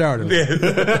like you haven't showered.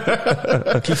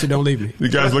 Keisha, don't leave me. You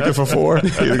guys looking for four?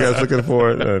 You guys looking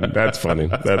for it? That's funny.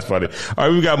 All right,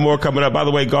 we've got more coming up. By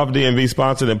the way, Golf DMV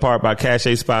sponsored in part by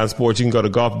Cache Spine Sports. You can go to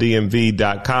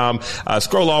golfdmv.com.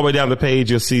 Scroll all the way down the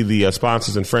page. You'll see the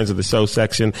sponsors and friends of the show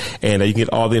section, and you can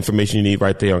get all the information you need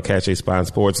right there on Cache Spine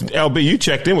Sports. LB, you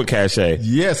checked in with Cache.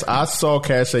 Yes, I saw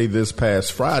Cache this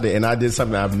past Friday, and I did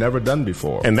something I've never done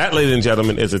before. And that, ladies and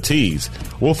gentlemen, is a tease.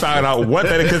 We'll find out what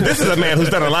that is, because this is a man who's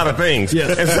done a lot of things.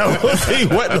 Yes. And so we'll see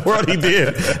what in the world he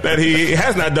did that he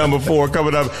has not done before.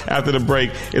 Coming up after the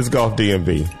break, it's Golf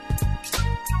DMV.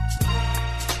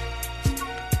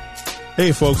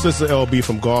 Hey folks, this is LB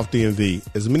from Golf DMV.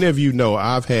 As many of you know,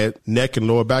 I've had neck and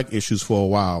lower back issues for a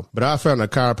while, but I found a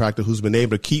chiropractor who's been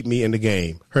able to keep me in the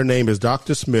game. Her name is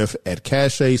Dr. Smith at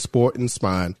Cache Sport and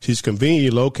Spine. She's conveniently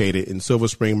located in Silver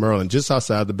Spring, Maryland, just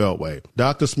outside the Beltway.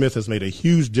 Dr. Smith has made a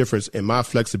huge difference in my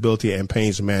flexibility and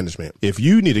pain management. If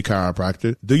you need a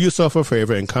chiropractor, do yourself a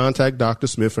favor and contact Dr.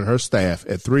 Smith and her staff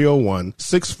at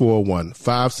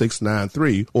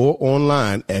 301-641-5693 or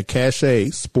online at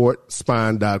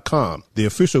CacheSportSpine.com. The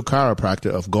official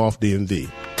chiropractor of Golf DMV.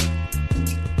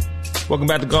 Welcome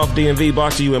back to Golf DMV,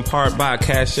 brought to you in part by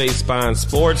Cache Spine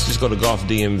Sports. Just go to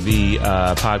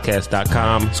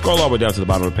golfdmvpodcast.com. Scroll all the way down to the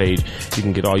bottom of the page. You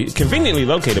can get conveniently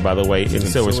located, by the way, in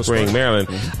Silver Spring, Maryland.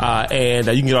 And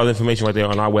you can get all the information right there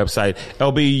on our website.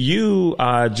 LB, you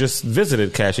just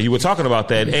visited Cache. You were talking about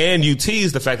that, and you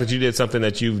teased the fact that you did something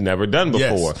that you've never done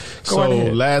before. Yes. So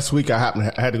last week, I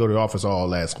had to go to the office all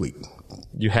last week.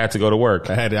 You had to go to work.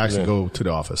 I had to actually go to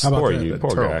the office. How about Poor that? you,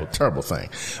 poor terrible, guy. terrible thing.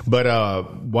 But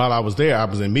while I was there, I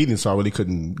was in meetings, so I really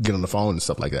couldn't get on the phone and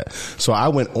stuff like that. So I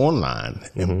went online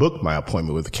and booked my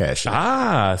appointment with the cashier.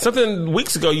 Something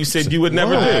weeks ago you said you would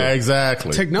never do.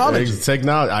 Exactly. Technology.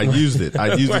 Technology. I used it.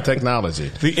 I used the technology.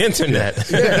 The internet.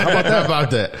 Yeah, how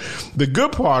about that? The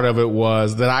good part of it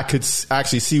was that I could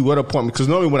actually see what appointment, because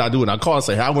normally when I do it, I call and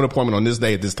say, hey, I want an appointment on this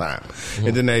day at this time.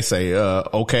 And then they say,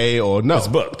 okay or no. It's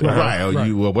booked. Right. Or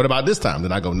well, what about this time?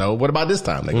 Then I go, no. What about this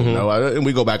time? They go, no. And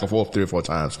we go back and forth 3 or 4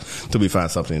 times till we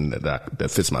find something that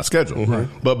fits my schedule.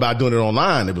 But by doing it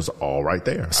online, it was all right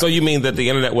there. So you mean that the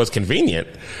internet was convenient?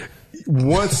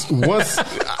 Once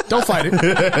Don't fight it.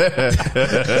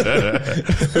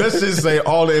 let's just say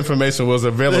all the information was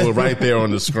available right there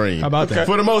on the screen. How about that?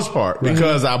 For the most part,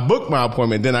 because I booked my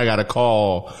appointment, then I got a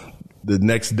call the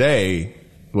next day.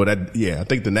 Well, I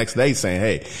think the next day saying,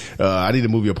 hey, I need to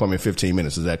move your appointment 15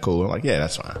 minutes. Is that cool? I'm like, yeah,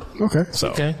 that's fine. Okay.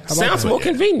 So, Sounds more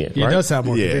convenient. Yeah, right? it does sound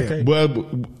more yeah. convenient.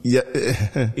 Well,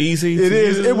 yeah. Easy. It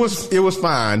is. It was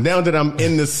fine. Now that I'm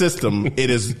in the system, it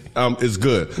is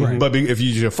good. Right. But if you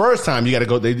use your first time, you got to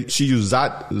go. She used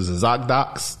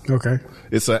ZocDocs. Okay.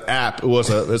 It's an app.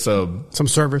 It's a Some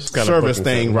service. service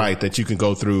thing, right? That you can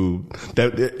go through.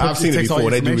 I've seen it takes all before.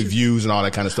 your They do information? reviews and all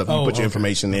that kind of stuff. You put your okay.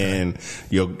 information in,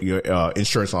 your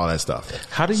insurance, and all that stuff.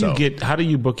 How do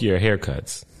you book your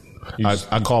haircuts?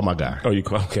 I call my guy. Oh, you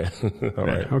call? Okay. All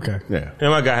right. Okay. Yeah. And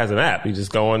my guy has an app. You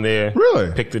just go on there.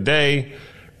 Really? Pick the day.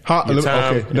 Let me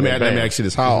ask you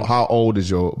this. How old is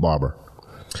your barber?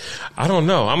 I don't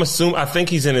know. I think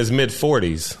he's in his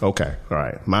mid-40s. Okay. All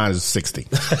right. Mine is 60.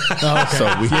 Okay. So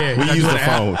we use the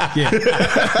phone. Yeah.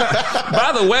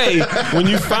 By the way, when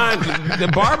you find the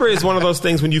barber is one of those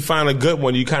things, when you find a good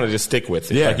one, you kind of just stick with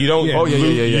it. Yeah. Like you don't. Oh yeah.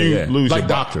 You lose like your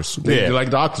doctors. Yeah. Like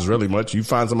doctors, really much. You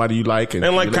find somebody you like, And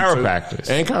like chiropractors.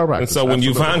 And so when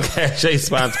you find Cachet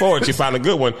Spine Sports, you find a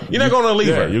good one. You're not going to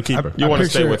leave her. You keep her. You want to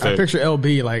stay with I her. picture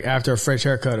LB like after a fresh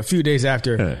haircut, a few days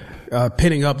after,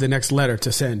 pinning up the next letter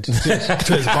to send to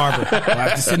his barber. I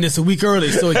have to send this a week early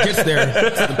so it gets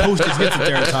there. So the postage gets it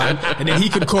there in time, and then he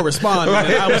can correspond. And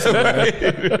then I will send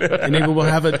it. And then we'll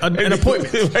have an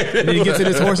appointment. And then he gets in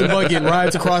his horse and buggy and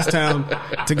rides across town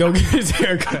to go get his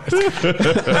haircut.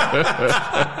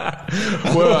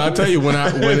 Well, I tell you,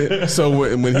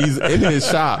 when he's in his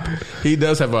shop, he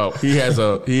has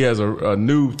a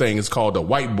new thing. It's called a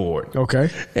whiteboard. Okay.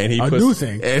 And new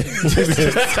thing. And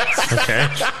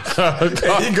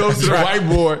Okay. he goes to the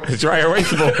whiteboard. It's dry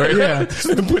erase board. Yeah.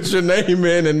 And puts your name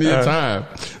in and your time.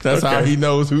 That's how he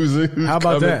knows who's How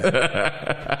about coming.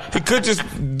 that? He could just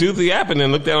do the app and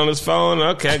then look down on his phone.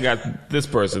 Okay, I got this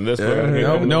person.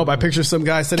 Nope. I picture some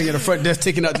guy sitting at a front desk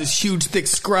taking out this huge, thick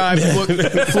scribe book,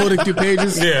 floating through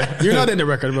pages. Yeah. You're not in the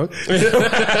record book.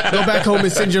 Go back home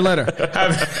and send your letter.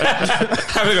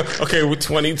 Okay, with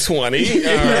 2020.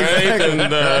 All right.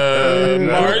 And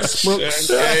March.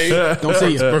 Okay. Don't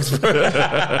see you.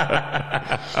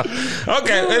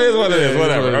 Okay, it is what it is.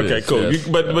 Whatever. It is, Okay, cool. yes.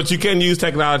 But you can use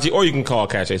technology, or you can call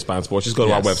Cachet Spine Sports. Just go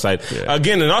to our website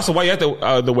again, and also while you're at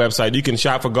the website, you can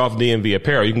shop for Golf DMV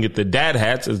apparel. You can get the dad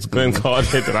hats, as Glenn called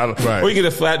it, Right. or you get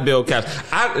a flat bill cap.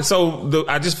 I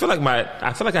just feel like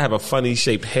I have a funny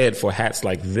shaped head for hats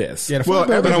like this. Yeah, Well,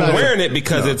 but I'm everybody- wearing it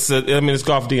because it's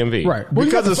Golf DMV. Right. Well,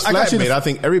 Because it's I got you flat made, I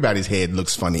think everybody's head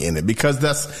looks funny in it because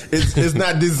it's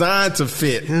not designed to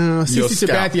fit. your CC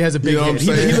scalp. Sabathia has a big You know head. what I'm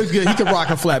saying? He looks good. He could rock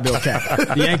a flat bill cap.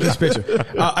 The Yankees pitcher.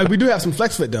 We do have some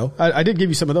flex fit though. I did give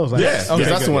you some of those. Yeah, Okay,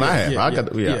 that's good. the one I have.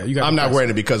 Yeah, you got I'm the not flex. wearing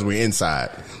it because we're inside.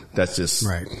 That's just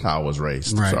Right. how I was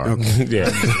raised. Right. Sorry. Okay. Yeah.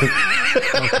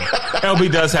 LB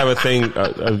does have a thing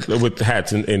with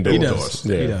hats indoors. He does.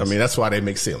 Yeah. He does. I mean, that's why they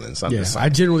make ceilings. I'm Yeah, just I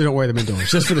saying. generally don't wear them indoors,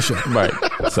 just for the show. Right.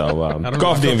 So, don't know if I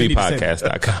feel the need to say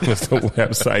golfdmvpodcast.com is the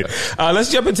website.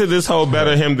 Let's jump into this whole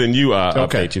Better Him Than You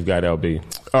Okay. update you've got, LB.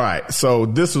 All right. So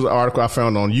this was an article I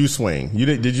found on USwing. You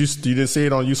didn't see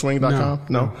it on uswing.com?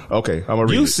 No. Okay. I'm gonna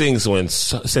read You it. send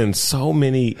so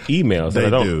many emails that They I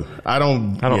don't do. I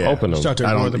don't open them. Start to I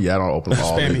ignore don't. them. Yeah, I don't open them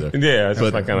all Spammy. either. Yeah, it's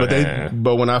just But, like kinda,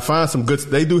 but when I find some good,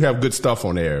 they do have good stuff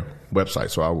on their website,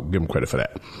 so I'll give them credit for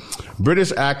that.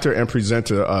 British actor and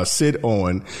presenter Sid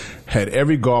Owen had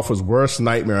every golfer's worst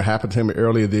nightmare happen to him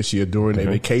earlier this year during a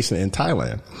vacation in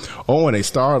Thailand. Owen, a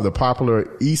star of the popular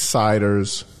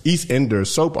EastEnders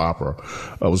soap opera,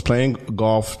 was playing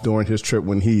golf during his trip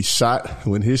when his shot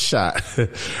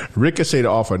ricocheted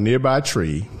off a nearby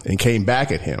tree and came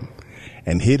back at him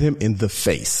and hit him in the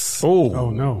face. Oh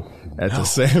no. At the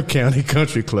Sam County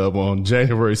Country Club on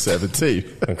January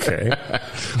 17th. Okay.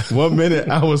 1 minute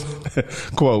I was,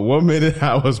 quote, 1 minute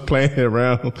I was playing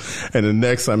around and the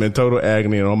next I'm in total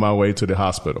agony and on my way to the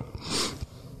hospital.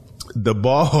 The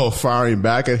ball firing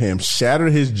back at him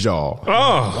shattered his jaw,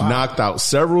 knocked out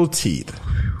several teeth.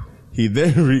 He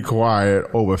then required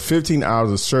over 15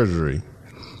 hours of surgery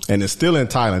and is still in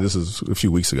Thailand. This is a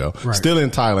few weeks ago. Right. Still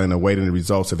in Thailand awaiting the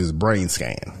results of his brain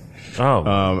scan.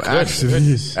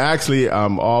 Actually,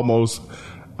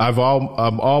 I've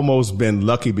almost been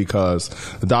lucky because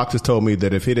the doctors told me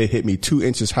that if it had hit me 2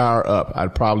 inches higher up,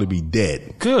 I'd probably be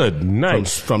dead. Good night.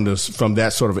 From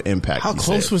that sort of impact. How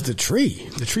close was the tree?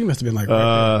 The tree must have been like.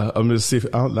 I'm gonna see.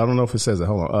 I don't know if it says it.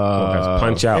 Hold on.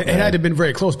 Punch out. It had to have been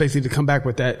very close, basically, to come back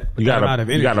with that. You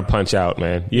gotta punch out,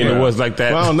 man. It was like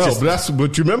that. Well, I don't know,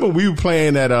 but you remember we were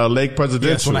playing at Lake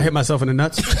Presidential. Yes, when I hit myself in the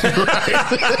nuts. I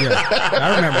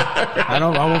remember.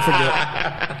 I won't forget.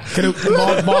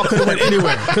 The ball could have went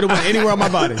anywhere. Could have went anywhere on my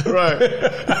body.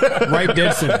 Right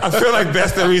dead center. I feel like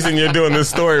that's the reason you're doing this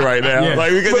story right now. Yeah.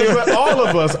 Like, but all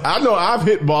of us, I know I've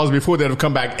hit balls before that have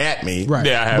come back at me. Right.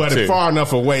 Yeah, I have but too. Far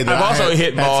enough away that I've also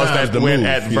hit balls that went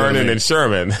at Vernon and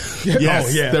Sherman.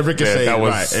 Yes, that ricochet. That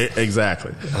was right.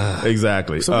 Exactly.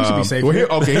 Exactly. So we should be safe. Well, here,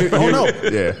 oh no.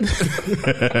 Yeah.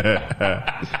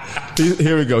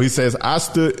 Here we go. He says, I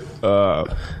stood.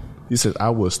 He says, I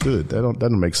was stood. That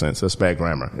doesn't make sense. That's bad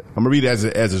grammar. I'm going to read it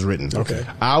as it's written. Okay.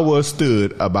 I was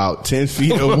stood about 10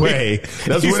 feet away.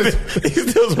 That's he's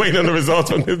still waiting on the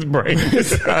results on his brain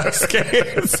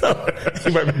scan. So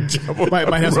he might be jumbled. Might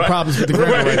have some problems with the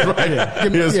grammar. Right. Yeah.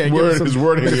 His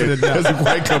wording hasn't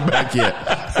quite come back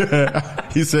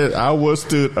yet. He said, I was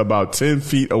stood about 10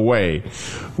 feet away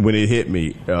when it hit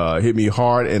me. Hit me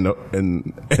hard and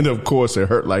of course it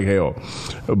hurt like hell.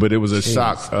 But it was a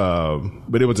shock.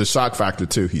 But it was a shock factor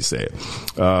too, he said.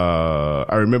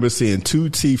 I remember seeing 2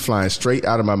 teeth flying straight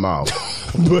out of my mouth.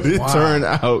 But it turned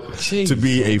out to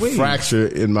be a fracture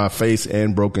in my face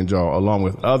and broken jaw, along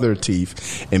with other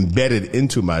teeth embedded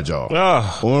into my jaw.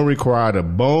 One required a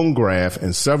bone graft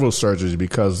and several surgeries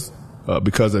because of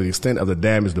the extent of the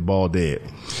damage the ball did.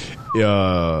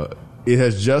 It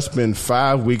has just been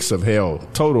 5 weeks of hell,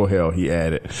 total hell, he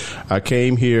added. I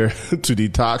came here to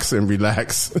detox and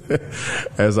relax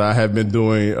as I have been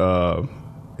doing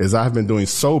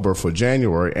sober for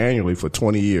January annually for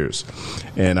 20 years.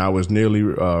 And I was nearly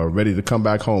ready to come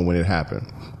back home when it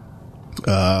happened.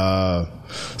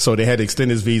 So they had to extend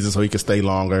his visa so he could stay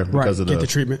longer because of the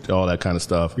treatment, all that kind of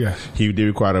stuff. Yeah, he did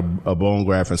require a bone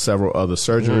graft and several other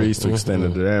surgeries to extend the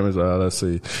damage. Let's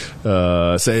see.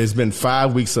 So it's been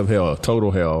 5 weeks of hell,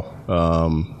 total hell.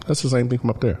 That's the same thing from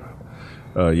up there.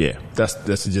 Yeah, that's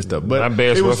just but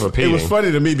it was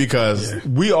funny to me because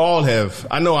we all have.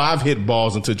 I know I've hit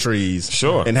balls into trees,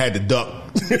 and had to duck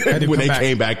when they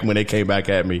came back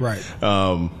at me. Right.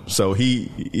 So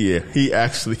he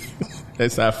actually.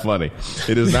 It's not funny.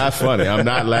 It is not funny. I'm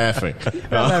not laughing.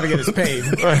 I'm laughing at his pain.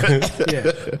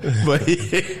 Yeah. But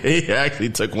he actually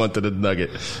took one to the nugget.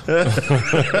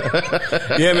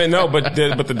 Yeah, man, no, but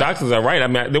the doctors are right. I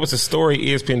mean, there was a story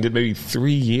ESPN did maybe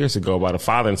 3 years ago about a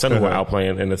father and son who were out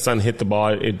playing, and the son hit the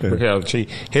ball,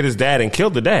 hit his dad and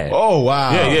killed the dad. Oh,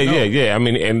 wow. Yeah. I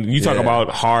mean, and you talk about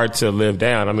hard to live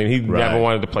down. I mean, he never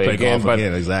wanted to play again, but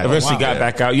eventually got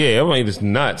back out. Yeah, everybody was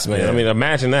nuts, man. Yeah. I mean,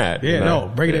 imagine that.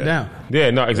 Yeah, breaking it down. Yeah,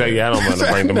 no, exactly. Yeah, I don't want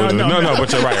to bring the movie. No,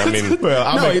 but you're right. I mean,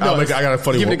 I got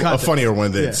a funnier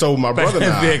one then. Yeah. So my brother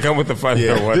and I, come with the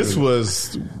funnier one. This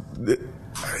was.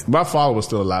 My father was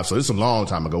still alive, so this is a long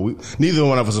time ago. Neither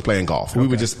one of us was playing golf. We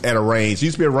were just at a range. There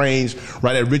used to be a range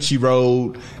right at Ritchie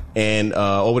Road and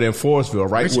over there in Forestville,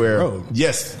 right Ritchie where. Road.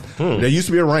 Yes. There used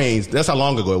to be a range. That's how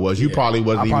long ago it was. You probably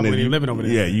wasn't even living over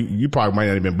there. Yeah, you probably might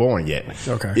not have been born yet.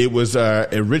 Okay. It was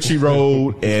at Ritchie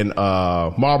Road and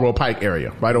Marlboro Pike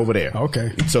area, right over there.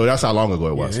 Okay. So that's how long ago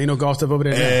it was. Ain't no golf stuff over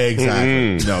there now.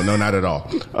 Exactly. No, not at all.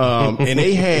 And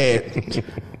they had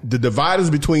the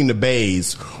dividers between the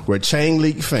bays were chain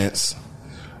link fence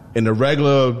and the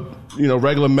regular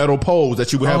metal poles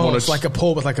that you would have on it's like a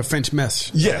pole with like a French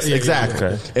mesh. Yes, exactly.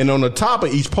 Okay. And on the top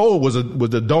of each pole was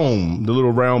the dome, the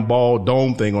little round ball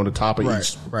dome thing on the top of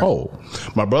each pole.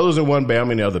 My brother's in one bay,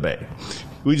 I'm in the other bay.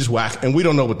 We just whack, and we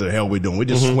don't know what the hell we're doing. We're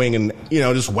just swinging,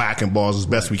 just whacking balls as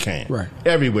best we can. Right.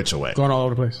 Every which way. Going all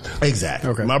over the place. Exactly.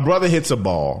 Okay. My brother hits a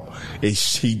ball. He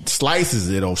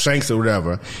slices it or shanks it or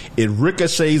whatever. It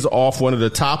ricochets off one of the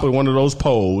top of one of those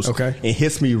poles. Okay. And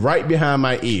hits me right behind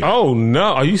my ear. Oh, no.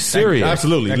 Are you serious?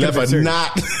 Absolutely. Left a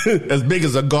knot as big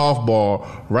as a golf ball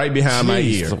right behind my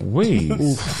ear.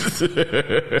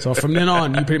 So from then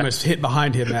on, you pretty much hit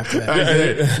behind him after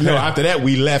that. No, after that,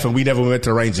 we left and we never went to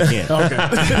the range again. Okay.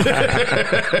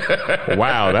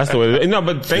 Wow, that's the way.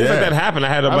 But things like that happen. I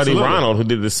had a buddy Ronald who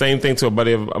did the same thing to a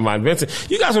buddy of mine, Vincent.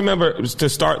 You guys remember to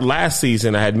start last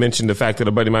season? I had mentioned the fact that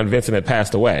a buddy of mine, Vincent, had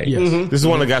passed away. Yes. This is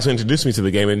one of the guys who introduced me to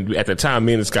the game, and at the time,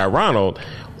 me and this guy Ronald.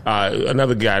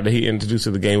 Another guy that he introduced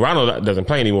to the game. Ronald doesn't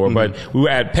play anymore, but we were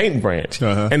at Paint Branch.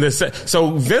 And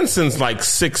so Vincent's like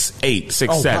 6'8",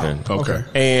 6'7". Wow. Okay.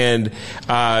 And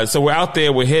so we're out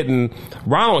there, we're hitting.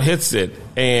 Ronald hits it,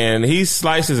 and he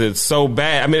slices it so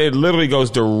bad. I mean, it literally goes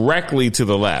directly to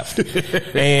the left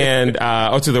and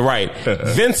or to the right.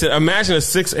 Vincent, imagine a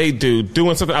 6'8" dude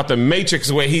doing something out the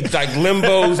Matrix where he like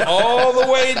limbos all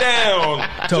the way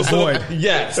down to avoid.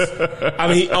 Yes. I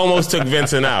mean, he almost took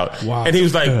Vincent out. Wow. And he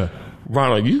was like,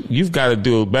 Ronald, you've got to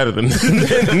do better than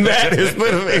that. Is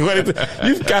literally what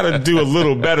you've got to do a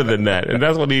little better than that, and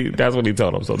that's what he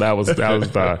told him. So that was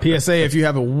PSA. If you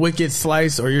have a wicked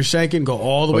slice or you're shanking, go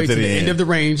all the way to the end of the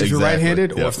range. If you're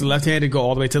right-handed, or if you're left-handed, go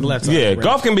all the way to the left side. Yeah,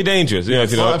 golf can be dangerous. You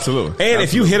know, absolutely. And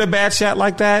if you hit a bad shot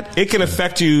like that, it can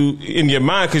affect you in your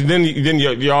mind because then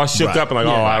you're all shook up and like,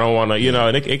 I don't want to,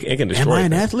 and it can destroy. Am I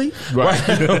an athlete? Right.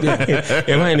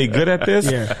 Am I any good at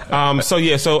this? Yeah.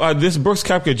 So this Brooks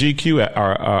Koepka GQ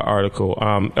article.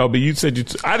 LB, you said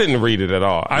I didn't read it at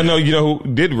all. I know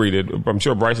who did read it. I'm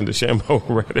sure Bryson DeChambeau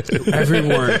read it. Every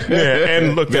word. Yeah,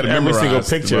 and looked at every single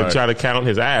picture, try to count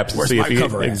his abs to see if he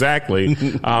exactly.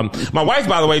 My wife,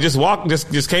 by the way,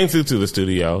 just came through to the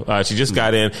studio. She just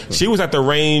got in. She was at the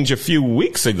range a few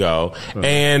weeks ago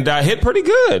and hit pretty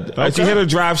good. She hit a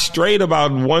drive straight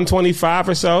about 125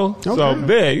 or so. Okay. So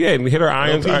yeah, hit her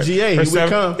irons.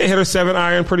 PGA, hit her 7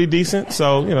 iron pretty decent.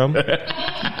 So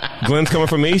Glenn's coming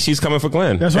for me. She's coming for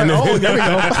Glenn. That's right. Oh, there we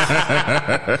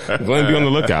go. Glenn, be on the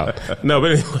lookout. No,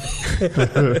 but anyway.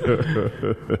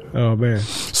 Oh man.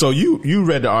 So you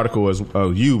read the article as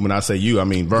you. When I say you, I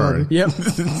mean Vern. Yep.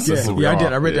 I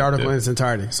did. I read the article in its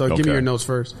entirety. So give me your notes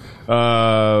first.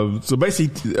 So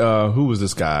basically, who was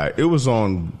this guy? It was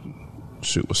on.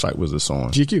 Shoot, what site was this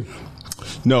on? GQ.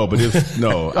 No, but I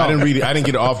didn't read it. I didn't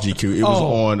get it off GQ. It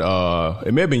was on.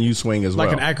 It may have been U-Swing as well,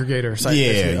 like an aggregator site.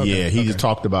 Yeah, yeah. He just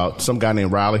talked about some guy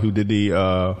named Riley who did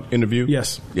the interview.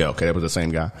 Yes. Yeah. Okay, that was the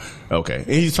same guy. Okay, and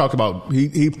he talked about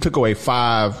he took away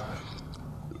five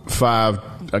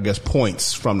I guess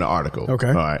points from the article. Okay.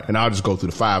 All right, and I'll just go through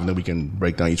the 5, and then we can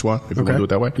break down each one if you want to do it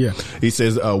that way. Yeah. He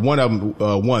says one of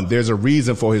them. There's a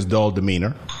reason for his dull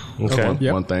demeanor.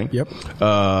 Okay. One thing. Yep.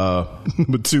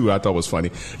 But 2, I thought was funny.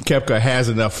 Koepka has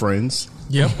enough friends.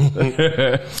 Yep.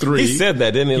 3. He said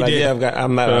that, didn't he? Like,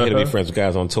 I'm not out here to be friends with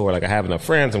guys on tour. Like, I have enough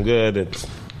friends. I'm good.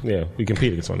 We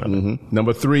compete against one another. Mm-hmm.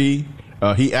 Number 3,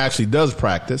 he actually does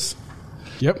practice.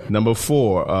 Yep. Number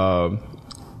 4,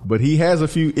 but he has a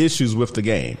few issues with the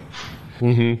game.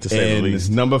 To say the least.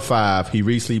 Number 5, he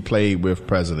recently played with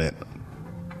President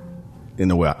in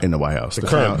the White House. The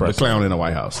clown in the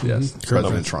White House. Yes.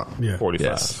 President Trump. Yeah. 45.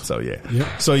 Yes. So yeah.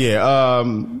 Yep. So yeah.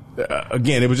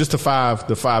 Again, it was just the five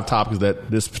topics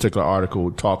that this particular article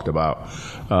talked about.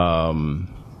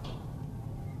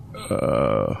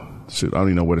 Shoot, I don't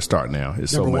even know where to start now.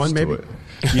 It's number so much 1, to maybe? it.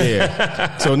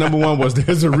 Yeah. So number 1 was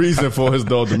there's a reason for his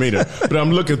dull demeanor. But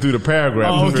I'm looking through the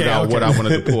paragraph to figure out what I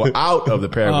wanted to pull out of the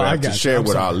paragraph to share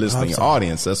with our listening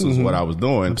audience. This is what I was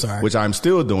doing, which I'm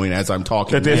still doing as I'm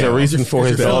talking. That there's a reason for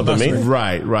his dull demeanor.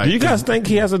 Right. Do you guys think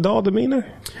he has a dull demeanor?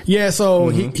 Yeah, so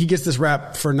he gets this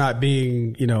rap for not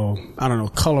being,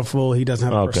 colorful. He doesn't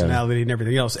have a personality and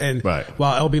everything else. And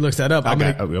while LB looks that up, I'm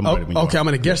going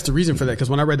to guess the reason for that. Because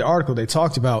when I read the article, they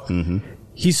talked about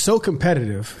he's so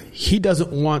competitive, he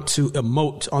doesn't want to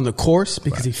emote on the course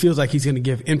because he feels like he's going to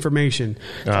give information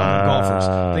to other golfers.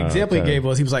 The example he gave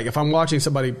was, he was like, if I'm watching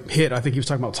somebody hit, I think he was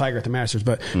talking about Tiger at the Masters,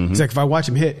 but he's like, if I watch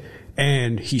him hit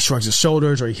and he shrugs his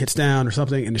shoulders or he hits down or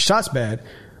something and the shot's bad,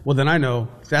 well, then I know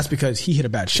that's because he hit a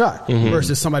bad shot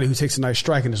versus somebody who takes a nice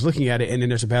strike and is looking at it and then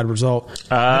there's a bad result.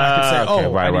 And I can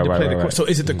say, I need to play the course. So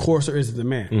is it the course or is it the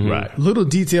man? Right. Little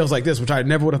details like this, which I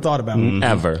never would have thought about.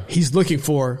 Ever. He's looking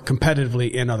for competitively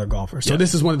in other golfers. So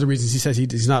this is one of the reasons he says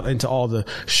he's not into all the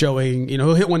showing.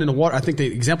 He'll hit one in the water. I think the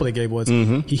example they gave was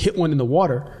he hit one in the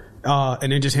water.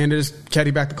 And then just handed his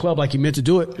caddy back the club like he meant to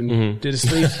do it and did his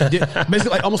sleeves.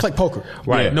 Basically, almost like poker.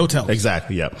 Right. Yeah. No tells.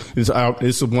 Exactly, yeah.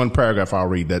 It's one paragraph I'll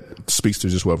read that speaks to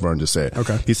just what Vern just said.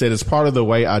 Okay. He said, it's part of the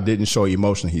way I didn't show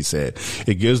emotion, he said.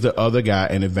 It gives the other guy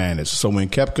an advantage. So when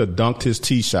Koepka dunked his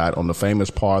tee shot on the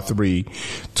famous par 3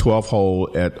 12th hole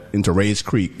into Rays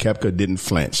Creek, Koepka didn't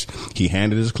flinch. He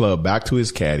handed his club back to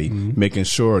his caddy, making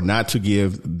sure not to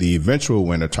give the eventual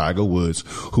winner, Tiger Woods,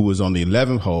 who was on the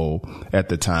 11th hole at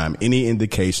the time, any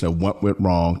indication of what went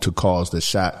wrong to cause the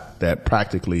shot that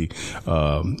practically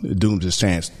dooms his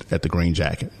chance at the green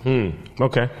jacket.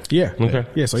 Okay. Yeah. Okay.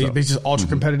 Yeah. So he's just ultra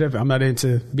competitive. I'm not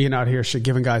into being out here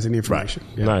giving guys any information.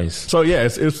 Right. Yeah. Nice. So yeah,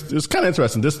 it's kind of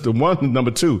interesting. This the one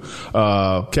number 2.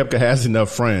 Koepka has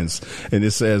enough friends, and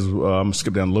it says I'm gonna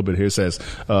skip down a little bit here. It says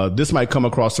this might come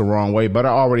across the wrong way, but I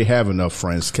already have enough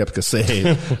friends. Koepka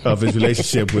said of his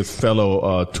relationship with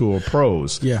fellow tour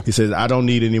pros. Yeah. He says I don't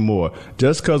need any more.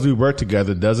 Just because we work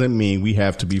together doesn't mean we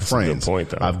have to be friends. Good point,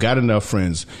 though. I've got enough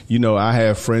friends. You know, I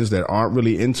have friends that aren't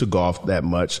really into golf that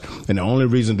much, and the only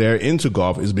reason they're into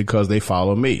golf is because they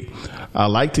follow me. I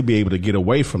like to be able to get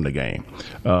away from the game.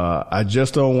 I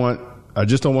just don't want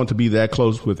to be that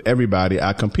close with everybody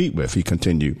I compete with, he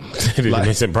continued.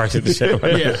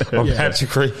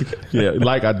 Patrick Reed. Yeah,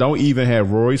 like I don't even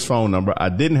have Rory's phone number. I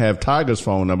didn't have Tiger's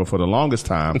phone number for the longest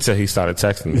time. Until he started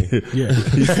texting me. Yeah.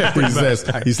 He says,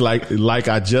 he's like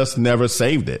I just never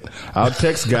saved it. I'll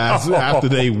text guys after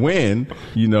they win,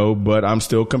 you know, but I'm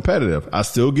still competitive. I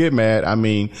still get mad. I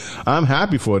mean, I'm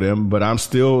happy for them, but I'm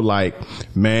still like,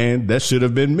 man, that should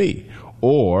have been me.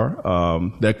 Or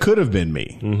that could have been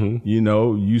me. Mm-hmm. You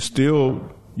know, you still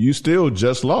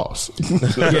just lost.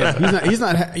 Yeah, he's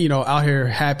not out here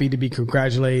happy to be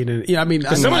congratulated. Yeah, I mean,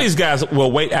 some of these guys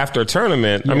will wait after a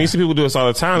tournament. Yeah. I mean, you see people do this all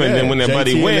the time, and then when their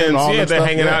buddy wins, they're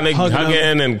hanging out and they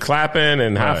hugging and clapping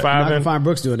and high fiving. I can find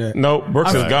Brooks doing that. No,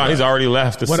 Brooks is gone. He's already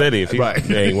left the city. If he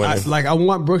ain't winning. I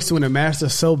want Brooks to win a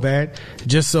Masters so bad,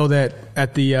 just so that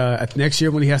at the next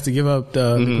year when he has to give up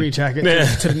the green jacket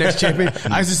to the next champion,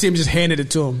 I just see him just handed it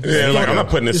to him. Yeah, like I'm not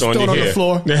putting this on you on here. The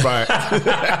floor. Right.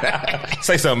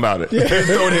 Say something about it. Yeah.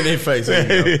 Throw it in their face.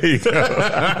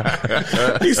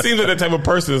 He seems like the type of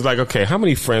person who's like, okay, how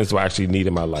many friends do I actually need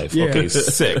in my life? Yeah. Okay,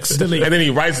 6. Delete. And then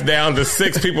he writes down the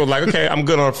 6 people like, okay, I'm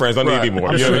good on friends. I don't need any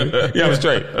more. You know what I mean? Yeah, I'm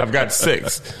straight. I've got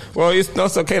 6. Well,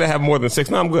 it's okay to have more than 6.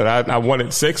 No, I'm good. I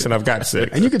wanted 6 and I've got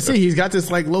 6. And you can see he's got this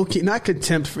like low key, not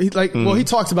contempt. Well, he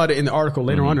talks about it in the article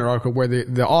later on in the article where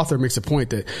the author makes a point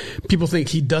that people think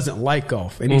he doesn't like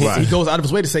golf, and he goes out of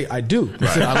his way to say, "I do." He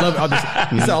said, "I love."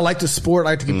 He said, "I like the sport,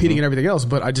 I like the competing and everything else,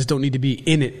 but I just don't need to be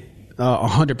in it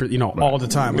 100%, all the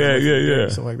time." Yeah.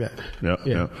 Stuff like that.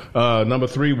 Yeah. Number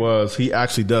 3 was he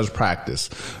actually does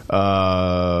practice.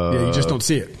 You just don't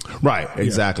see it. Right,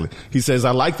 exactly. Yeah. He says,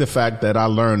 I like the fact that I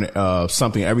learn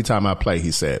something every time I play, he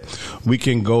said. We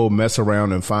can go mess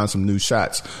around and find some new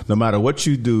shots. No matter what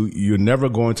you do, you're never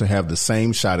going to have the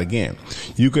same shot again.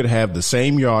 You could have the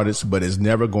same yardage, but it's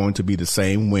never going to be the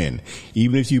same win.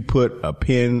 Even if you put the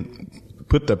pin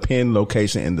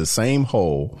location in the same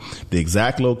hole, the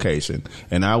exact location,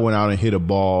 and I went out and hit a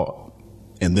ball,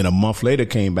 and then a month later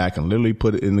came back and literally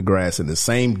put it in the grass in the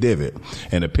same divot,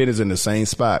 and the pin is in the same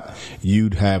spot,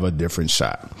 you'd have a different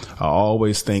shot. I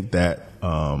always think that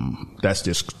that's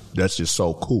just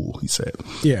so cool, he said.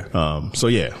 Yeah.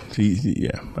 He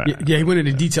went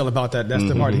into detail about that. That's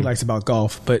the part he likes about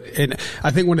golf. And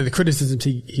I think one of the criticisms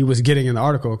he was getting in the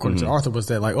article, according to Arthur, was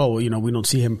that like, we don't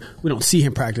see him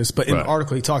practice. But in the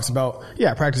article, he talks about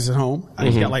practice at home.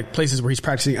 He's got like places where he's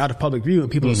practicing out of public view,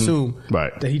 and people assume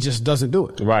that he just doesn't do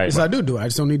it. Right. Because I do it. I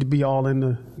just don't need to be all in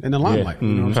the limelight. Yeah.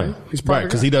 You know what I'm saying? He's right,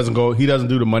 because he doesn't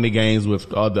do the money games with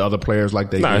the other players like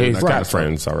they do. No, he's got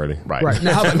friends already. Right.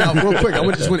 Now, real quick, I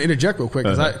just want to interject real quick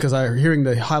because I'm hearing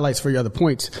the highlights for your other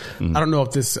points. I don't know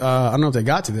if they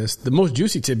got to this. The most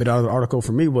juicy tidbit out of the article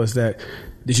for me was that,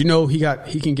 did you know he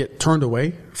can get turned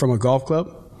away from a golf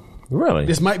club? Really?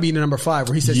 This might be number 5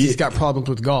 where he says he's got problems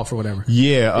with golf or whatever.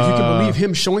 Yeah. If you can believe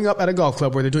him showing up at a golf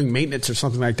club where they're doing maintenance or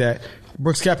something like that,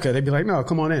 Brooks Koepka, they'd be like, no,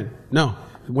 come on in. No.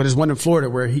 When there's one in Florida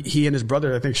where he and his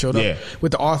brother, I think, showed up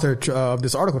with the author of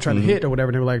this article trying to hit or whatever,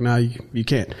 and they were like, "No, you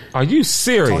can't." Are you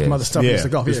serious? Talking about the stuff in the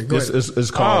golf. Yeah, go ahead.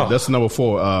 It's called. That's number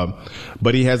 4.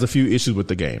 But he has a few issues with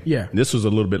the game. Yeah, this was a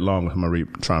little bit long. I'm gonna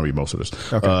try and read most of this.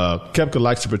 Okay. Koepka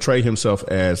likes to portray himself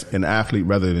as an athlete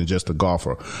rather than just a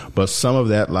golfer, but some of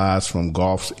that lies from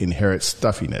golf's inherent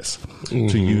stuffiness,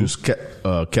 to use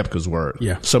Koepka's word.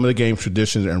 Yeah. Some of the game's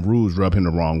traditions and rules rub him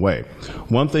the wrong way.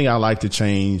 One thing I like to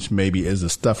change maybe is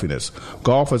the stuffiness.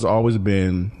 Golf has always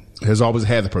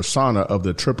had the persona of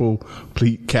the triple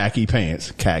pleat khaki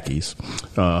pants, khakis.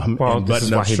 Well, this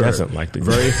is why he doesn't like the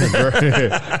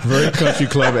very country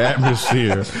club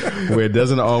atmosphere where it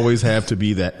doesn't always have to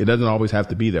be that. It doesn't always have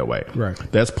to be that way. Right.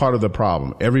 That's part of the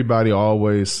problem. Everybody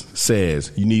always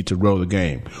says you need to grow the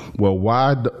game. Well,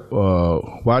 why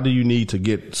do you need to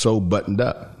get so buttoned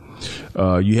up?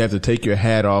 You have to take your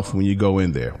hat off when you go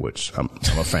in there, which I'm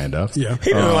a fan of. Yeah,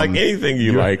 he doesn't like anything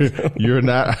you like. You're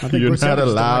not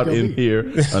allowed in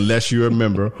here unless you're a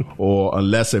member or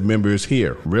unless a member is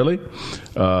here. Really?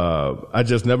 I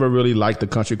just never really liked the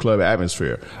country club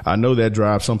atmosphere. I know that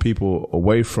drives some people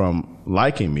away from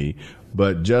liking me,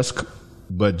 but just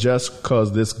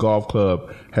because this golf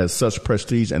club has such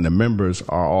prestige and the members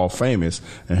are all famous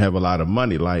and have a lot of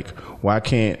money, like, why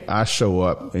can't I show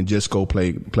up and just go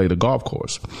play the golf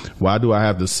course? Why do I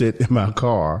have to sit in my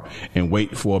car and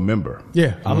wait for a member?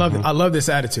 Yeah, I love this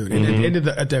attitude. And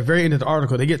at the very end of the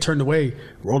article, they get turned away.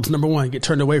 Rollins number one get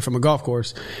turned away from a golf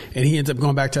course, and he ends up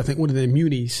going back to, I think, one of the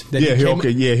munis. That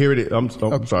here it is. I'm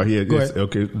sorry. Here it is.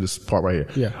 Okay, this part right here.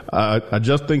 Yeah. I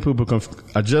just think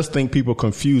people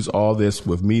confuse all this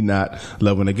with me not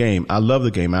loving the game. I love the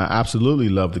game. I absolutely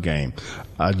love the game.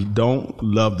 I don't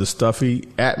love the stuffy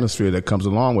atmosphere that comes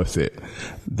along with it.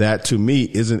 That to me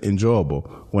isn't enjoyable.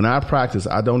 When I practice,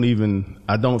 I don't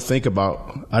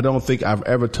think I've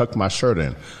ever tucked my shirt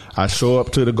in. I show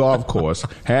up to the golf course.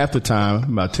 Half the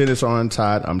time, my tennis are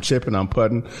untied. I'm chipping. I'm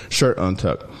putting. Shirt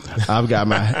untucked. I've got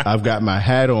my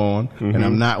hat on, and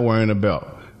I'm not wearing a belt.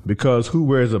 Because who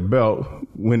wears a belt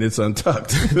when it's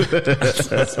untucked?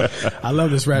 I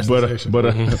love this rationalization. But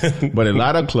a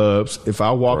lot of clubs, if I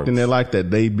walked in there like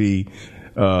that, they'd be,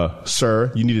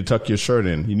 sir, you need to tuck your shirt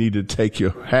in. You need to take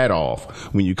your hat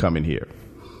off when you come in here.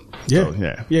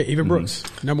 Yeah. So, Even Brooks,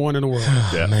 number one in the world.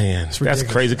 Yeah. Man, that's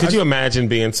crazy. Could you imagine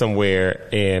being somewhere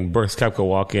and Brooks Koepka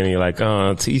walk in and you're like,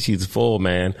 T-sheet's full,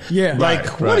 man. Yeah.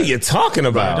 Like, what are you talking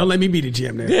about? Don't let me be the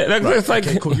GM there. Yeah, that's like,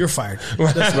 okay, cool, you're fired.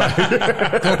 That's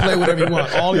right. Go play whatever you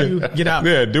want. All you, get out.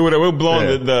 Yeah, do whatever. We'll blow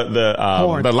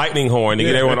on the lightning horn to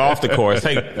get everyone off the course.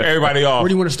 Take everybody off. Where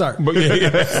do you want to start?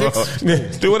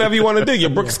 Do whatever you want to do. You're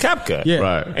Brooks Koepka. Yeah.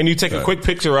 Right. And you take a quick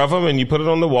picture of him and you put it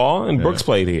on the wall and Brooks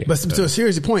played here. But to a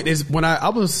serious point is when I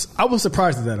was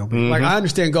surprised at that. Like, I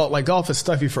understand golf. Like, golf is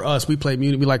stuffy for us. We play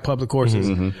we like public courses.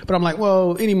 But I'm like,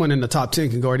 well, anyone in the top 10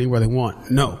 can go anywhere they want.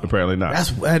 No, apparently not.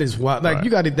 That is wild. Like, you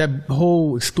got that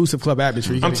whole exclusive club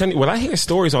atmosphere. I'm telling you, well, I hear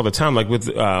stories all the time, like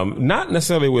with not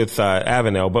necessarily with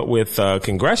Avenel, but with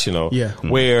Congressional,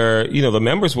 where the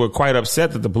members were quite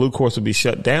upset that the blue course would be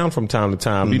shut down from time to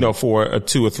time, for a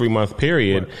 2 or 3 month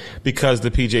period because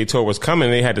the PGA Tour was coming.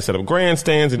 They had to set up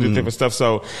grandstands and do different stuff.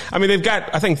 So, I mean, they've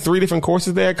got, I think, 3 different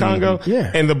courses there at Congo. Yeah.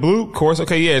 And the blue course,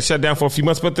 it's shut down for a few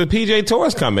months, but the PGA Tour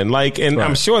is coming. Like, and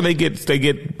I'm sure they get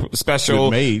special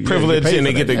privilege and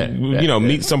they get to,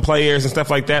 meet some players and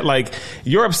stuff like that. Like,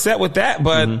 you're upset with that,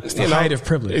 but it's the height of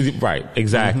privilege. Right.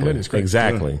 Exactly.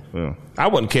 Exactly. Yeah. I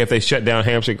wouldn't care if they shut down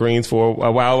Hampshire Greens for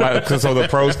a while so the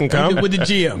pros can come. With the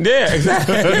GM. Yeah,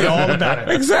 exactly. All about it.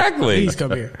 Exactly. Please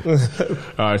come here.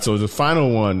 All right, so the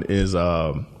final one is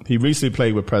he recently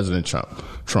played with President Trump.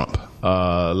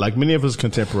 Like many of his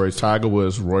contemporaries, Tiger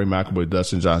Woods, Rory McIlroy,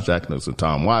 Dustin Johnson, Jack Nicholson,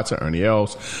 Tom Watson, Ernie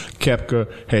Els,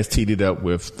 Koepka has teed it up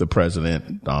with the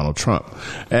president, Donald Trump.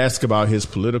 Ask about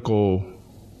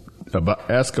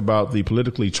the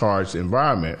politically charged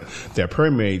environment that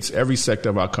permeates every sector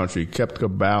of our country.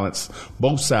 Koepka balanced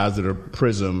both sides of the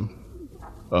prism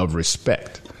of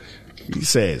respect. He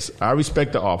says, I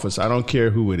respect the office. I don't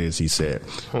care who it is, he said.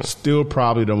 Still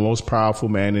probably the most powerful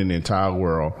man in the entire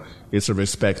world. It's a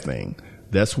respect thing.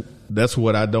 That's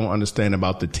what I don't understand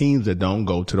about the teams that don't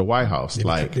go to the White House.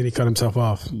 Did he cut himself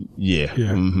off? Yeah.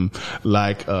 Mm-hmm.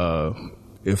 Like,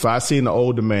 if I see an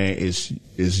older man is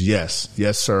yes,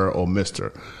 sir, or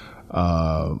Mr.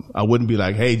 I wouldn't be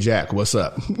like, hey, Jack, what's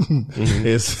up?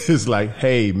 It's like,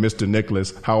 hey, Mr.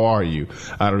 Nicholas, how are you?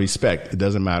 Out of respect. It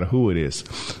doesn't matter who it is.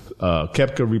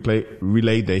 Koepka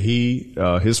relayed that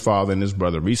his father and his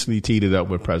brother recently teed it up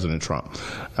with President Trump.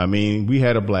 I mean, we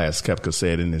had a blast, Koepka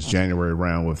said in his January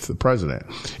round with the president.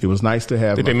 It was nice to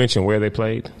have... Did they mention where they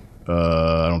played?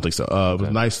 I don't think so. It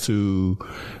was nice to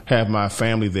have my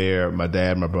family there, my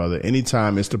dad, my brother.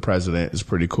 Anytime it's the president, it's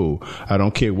pretty cool. I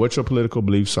don't care what your political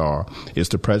beliefs are. It's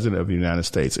the president of the United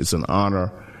States. It's an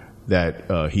honor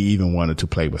that he even wanted to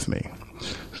play with me.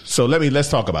 So let's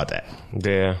talk about that.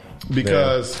 Yeah.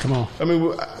 Because, come on. I mean,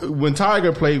 when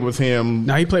Tiger played with him...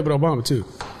 Now, he played with Obama, too.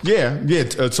 Yeah.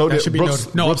 So that should be Brooks...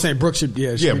 I'm saying Brooks should...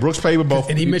 Yeah, Brooks played with both.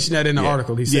 And he mentioned that in the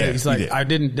article. He said, he's like, I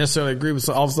didn't necessarily agree with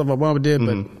all the stuff Obama did,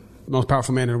 but most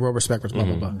powerful man in the world, respect was blah,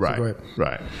 blah, blah. Right. So go ahead.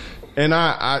 Right. And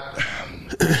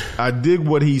I dig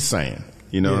what he's saying.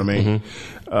 You know what I mean?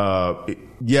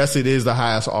 Yes, it is the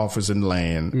highest office in the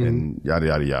land and yada,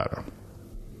 yada, yada.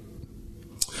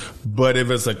 But if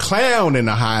it's a clown in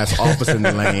the highest office in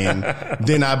the land,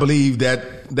 then I believe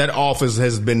that office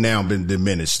has been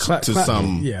diminished to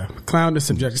some. Yeah, clown is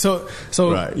subjective. So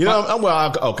right. You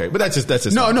know, okay, but that's just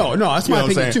no. That's my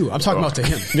opinion too. I'm talking about to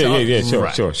him.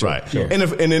 Sure. Right. Yeah.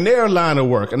 And in their line of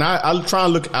work, and I try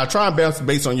and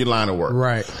based on your line of work,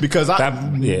 right? Because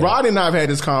Rodney and I have had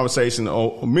this conversation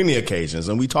on many occasions,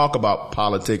 and we talk about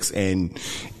politics and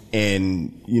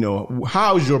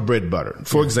how's your bread butter?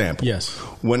 For example, yes.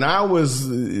 When I was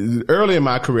early in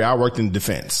my career, I worked in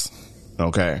defense.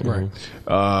 Okay. Right.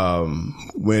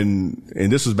 And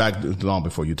this was back long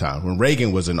before your time, when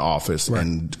Reagan was in office, right,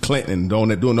 and Clinton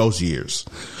during those years.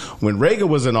 When Reagan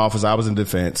was in office, I was in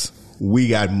defense. We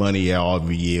got money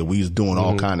every year. We was doing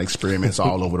all kind of experiments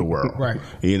all over the world. Right.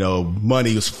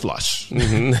 Money was flush. You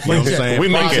know what I'm saying? We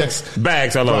make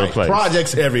bags all over the place.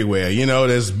 Projects everywhere.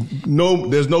 There's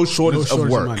no shortage of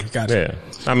work. Money. Gotcha. Yeah.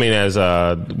 I mean, as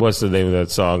what's the name of that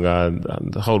song?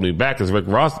 "Hold Me Back" is Rick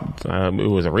Ross. It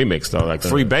was a remix though. Like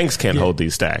free banks can't hold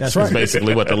these stacks. That's right. That's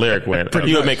basically what the lyric went.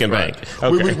 You were making bank.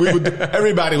 Okay.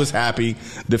 Everybody was happy.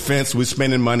 Defense, we're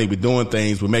spending money. We're doing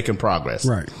things. We're making progress.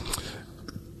 Right.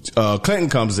 Clinton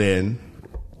comes in,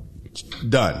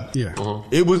 done. Yeah.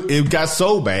 It got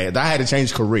so bad that I had to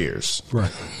change careers.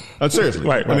 Right. Seriously.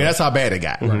 Right. I mean, that's how bad it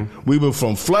got. Right. We were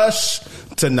from flush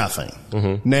to nothing.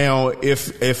 Now,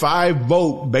 if I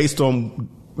vote based on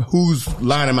who's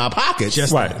lining my pockets,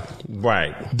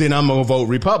 right, then I'm gonna vote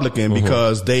Republican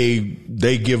because they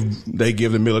give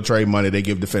the military money, they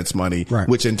give defense money, right,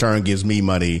 which in turn gives me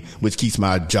money, which keeps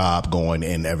my job going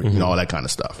and all that kind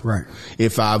of stuff. Right.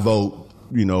 If I vote,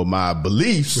 my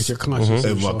beliefs, with your conscience,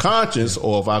 if my conscience,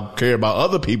 or if I care about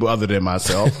other people other than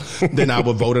myself, then I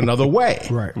would vote another way.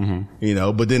 Right.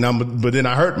 But then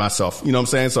I hurt myself. You know what I'm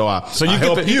saying? So I you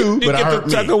help you, but I hurt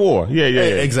me. Tug of war. Yeah.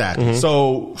 Exactly.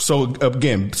 So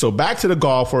again, back to the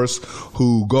golfers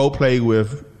who go play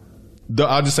with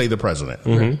I'll just say the president.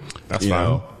 That's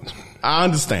fine. I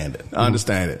understand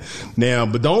it. Now,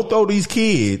 but don't throw these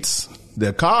kids,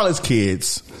 the college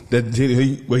kids,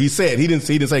 he said he didn't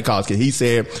say college kids. He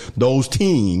said those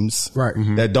teams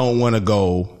that don't want to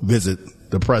go visit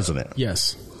the president.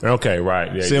 Yes. Okay.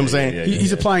 Right. Yeah, see what I'm saying?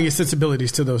 He's applying his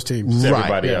sensibilities to those teams.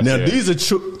 Right. Now these are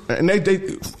and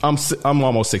I'm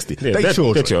almost 60. They're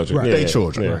children. They're children. Right. They're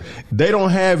children. Yeah. They don't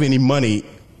have any money.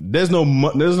 There's no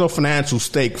financial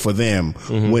stake for them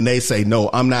when they say no.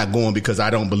 I'm not going because I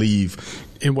don't believe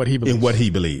in what he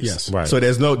believes. Yes. Right. So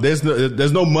there's no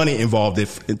money involved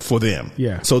for them.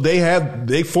 Yeah. So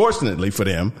they fortunately for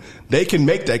them, they can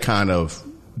make that kind of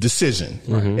decision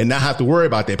and not have to worry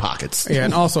about their pockets. Yeah,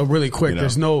 and also really quick,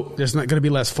 there's not going to be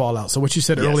less fallout. So what you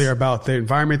said earlier about the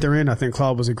environment they're in, I think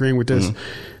Claude was agreeing with this.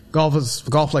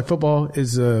 Golf like football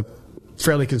is a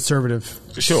fairly conservative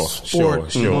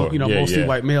sport. Mostly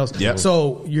white males. Yep.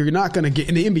 So you're not going to get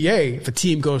in the NBA if a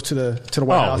team goes to the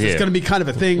White House. It's going to be kind of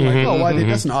a thing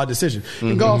that's an odd decision.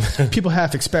 In golf, people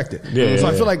have to expect it. So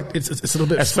I feel like it's a little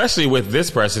bit, especially with this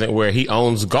president where he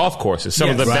owns golf courses, some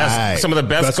of the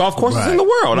best golf courses in the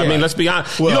world. I mean, let's be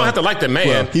honest. You don't have to like the man.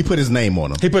 Well, he put his name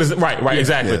on them. He put his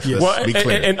exactly. Yes, well,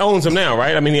 and owns them now,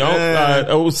 right? I mean, he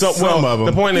owns some of them.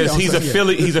 The point is he's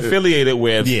affiliated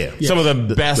with some of the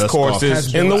best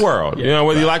courses in the world.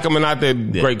 Whether you like them or not, they're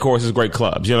great courses, great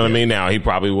clubs. You know what I mean? Now, he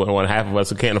probably wouldn't want half of us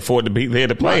who can't afford to be there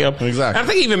to play them. Exactly. I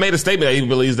think he even made a statement that he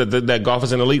believes that golf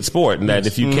is an elite sport and that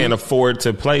if you can't afford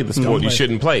to play the sport, you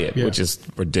shouldn't play it, which is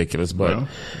ridiculous. But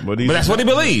that's what he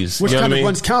believes. Which kind of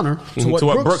runs counter to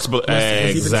what Brooks believes.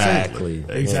 Exactly.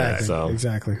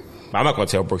 Exactly. I'm not going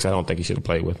to tell Brooks I don't think he should have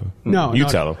played with him. No. You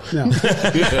tell him. No.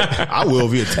 I will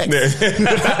via text.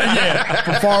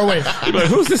 From far away. You'll be like,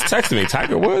 who's this texting me?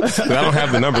 Tiger Woods? I don't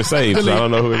have the number saved, so I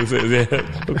don't know who it is. Yeah.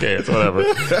 Who cares? Whatever.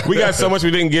 We got so much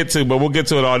we didn't get to, but we'll get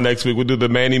to it all next week. We'll do the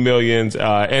Manny Millions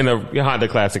and a Honda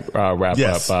Classic wrap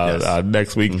up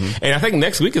next week. And I think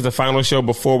next week is the final show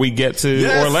before we get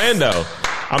to Orlando.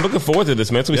 I'm looking forward to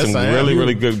this, man. It's going to be some really,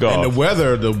 really good golf. And the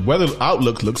weather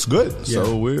outlook looks good. Yeah.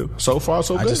 So far,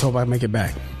 so good. I just hope I make it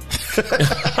back.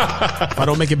 If I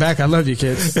don't make it back, I love you,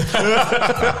 kids. That's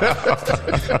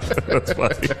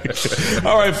funny.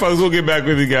 All right, folks, we'll get back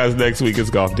with you guys next week. It's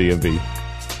Golf DMV.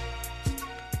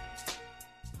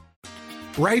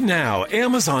 Right now,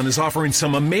 Amazon is offering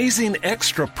some amazing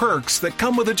extra perks that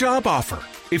come with a job offer.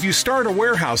 If you start a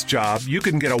warehouse job, you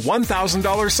can get a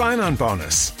 $1,000 sign-on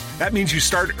bonus. That means you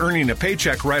start earning a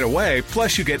paycheck right away,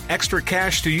 plus you get extra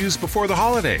cash to use before the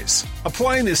holidays.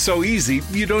 Applying is so easy,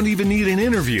 you don't even need an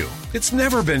interview. It's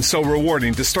never been so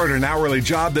rewarding to start an hourly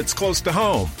job that's close to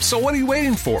home. So what are you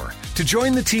waiting for? To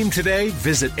join the team today,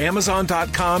 visit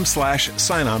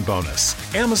Amazon.com/sign-on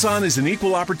bonus. Amazon is an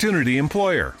equal opportunity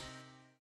employer.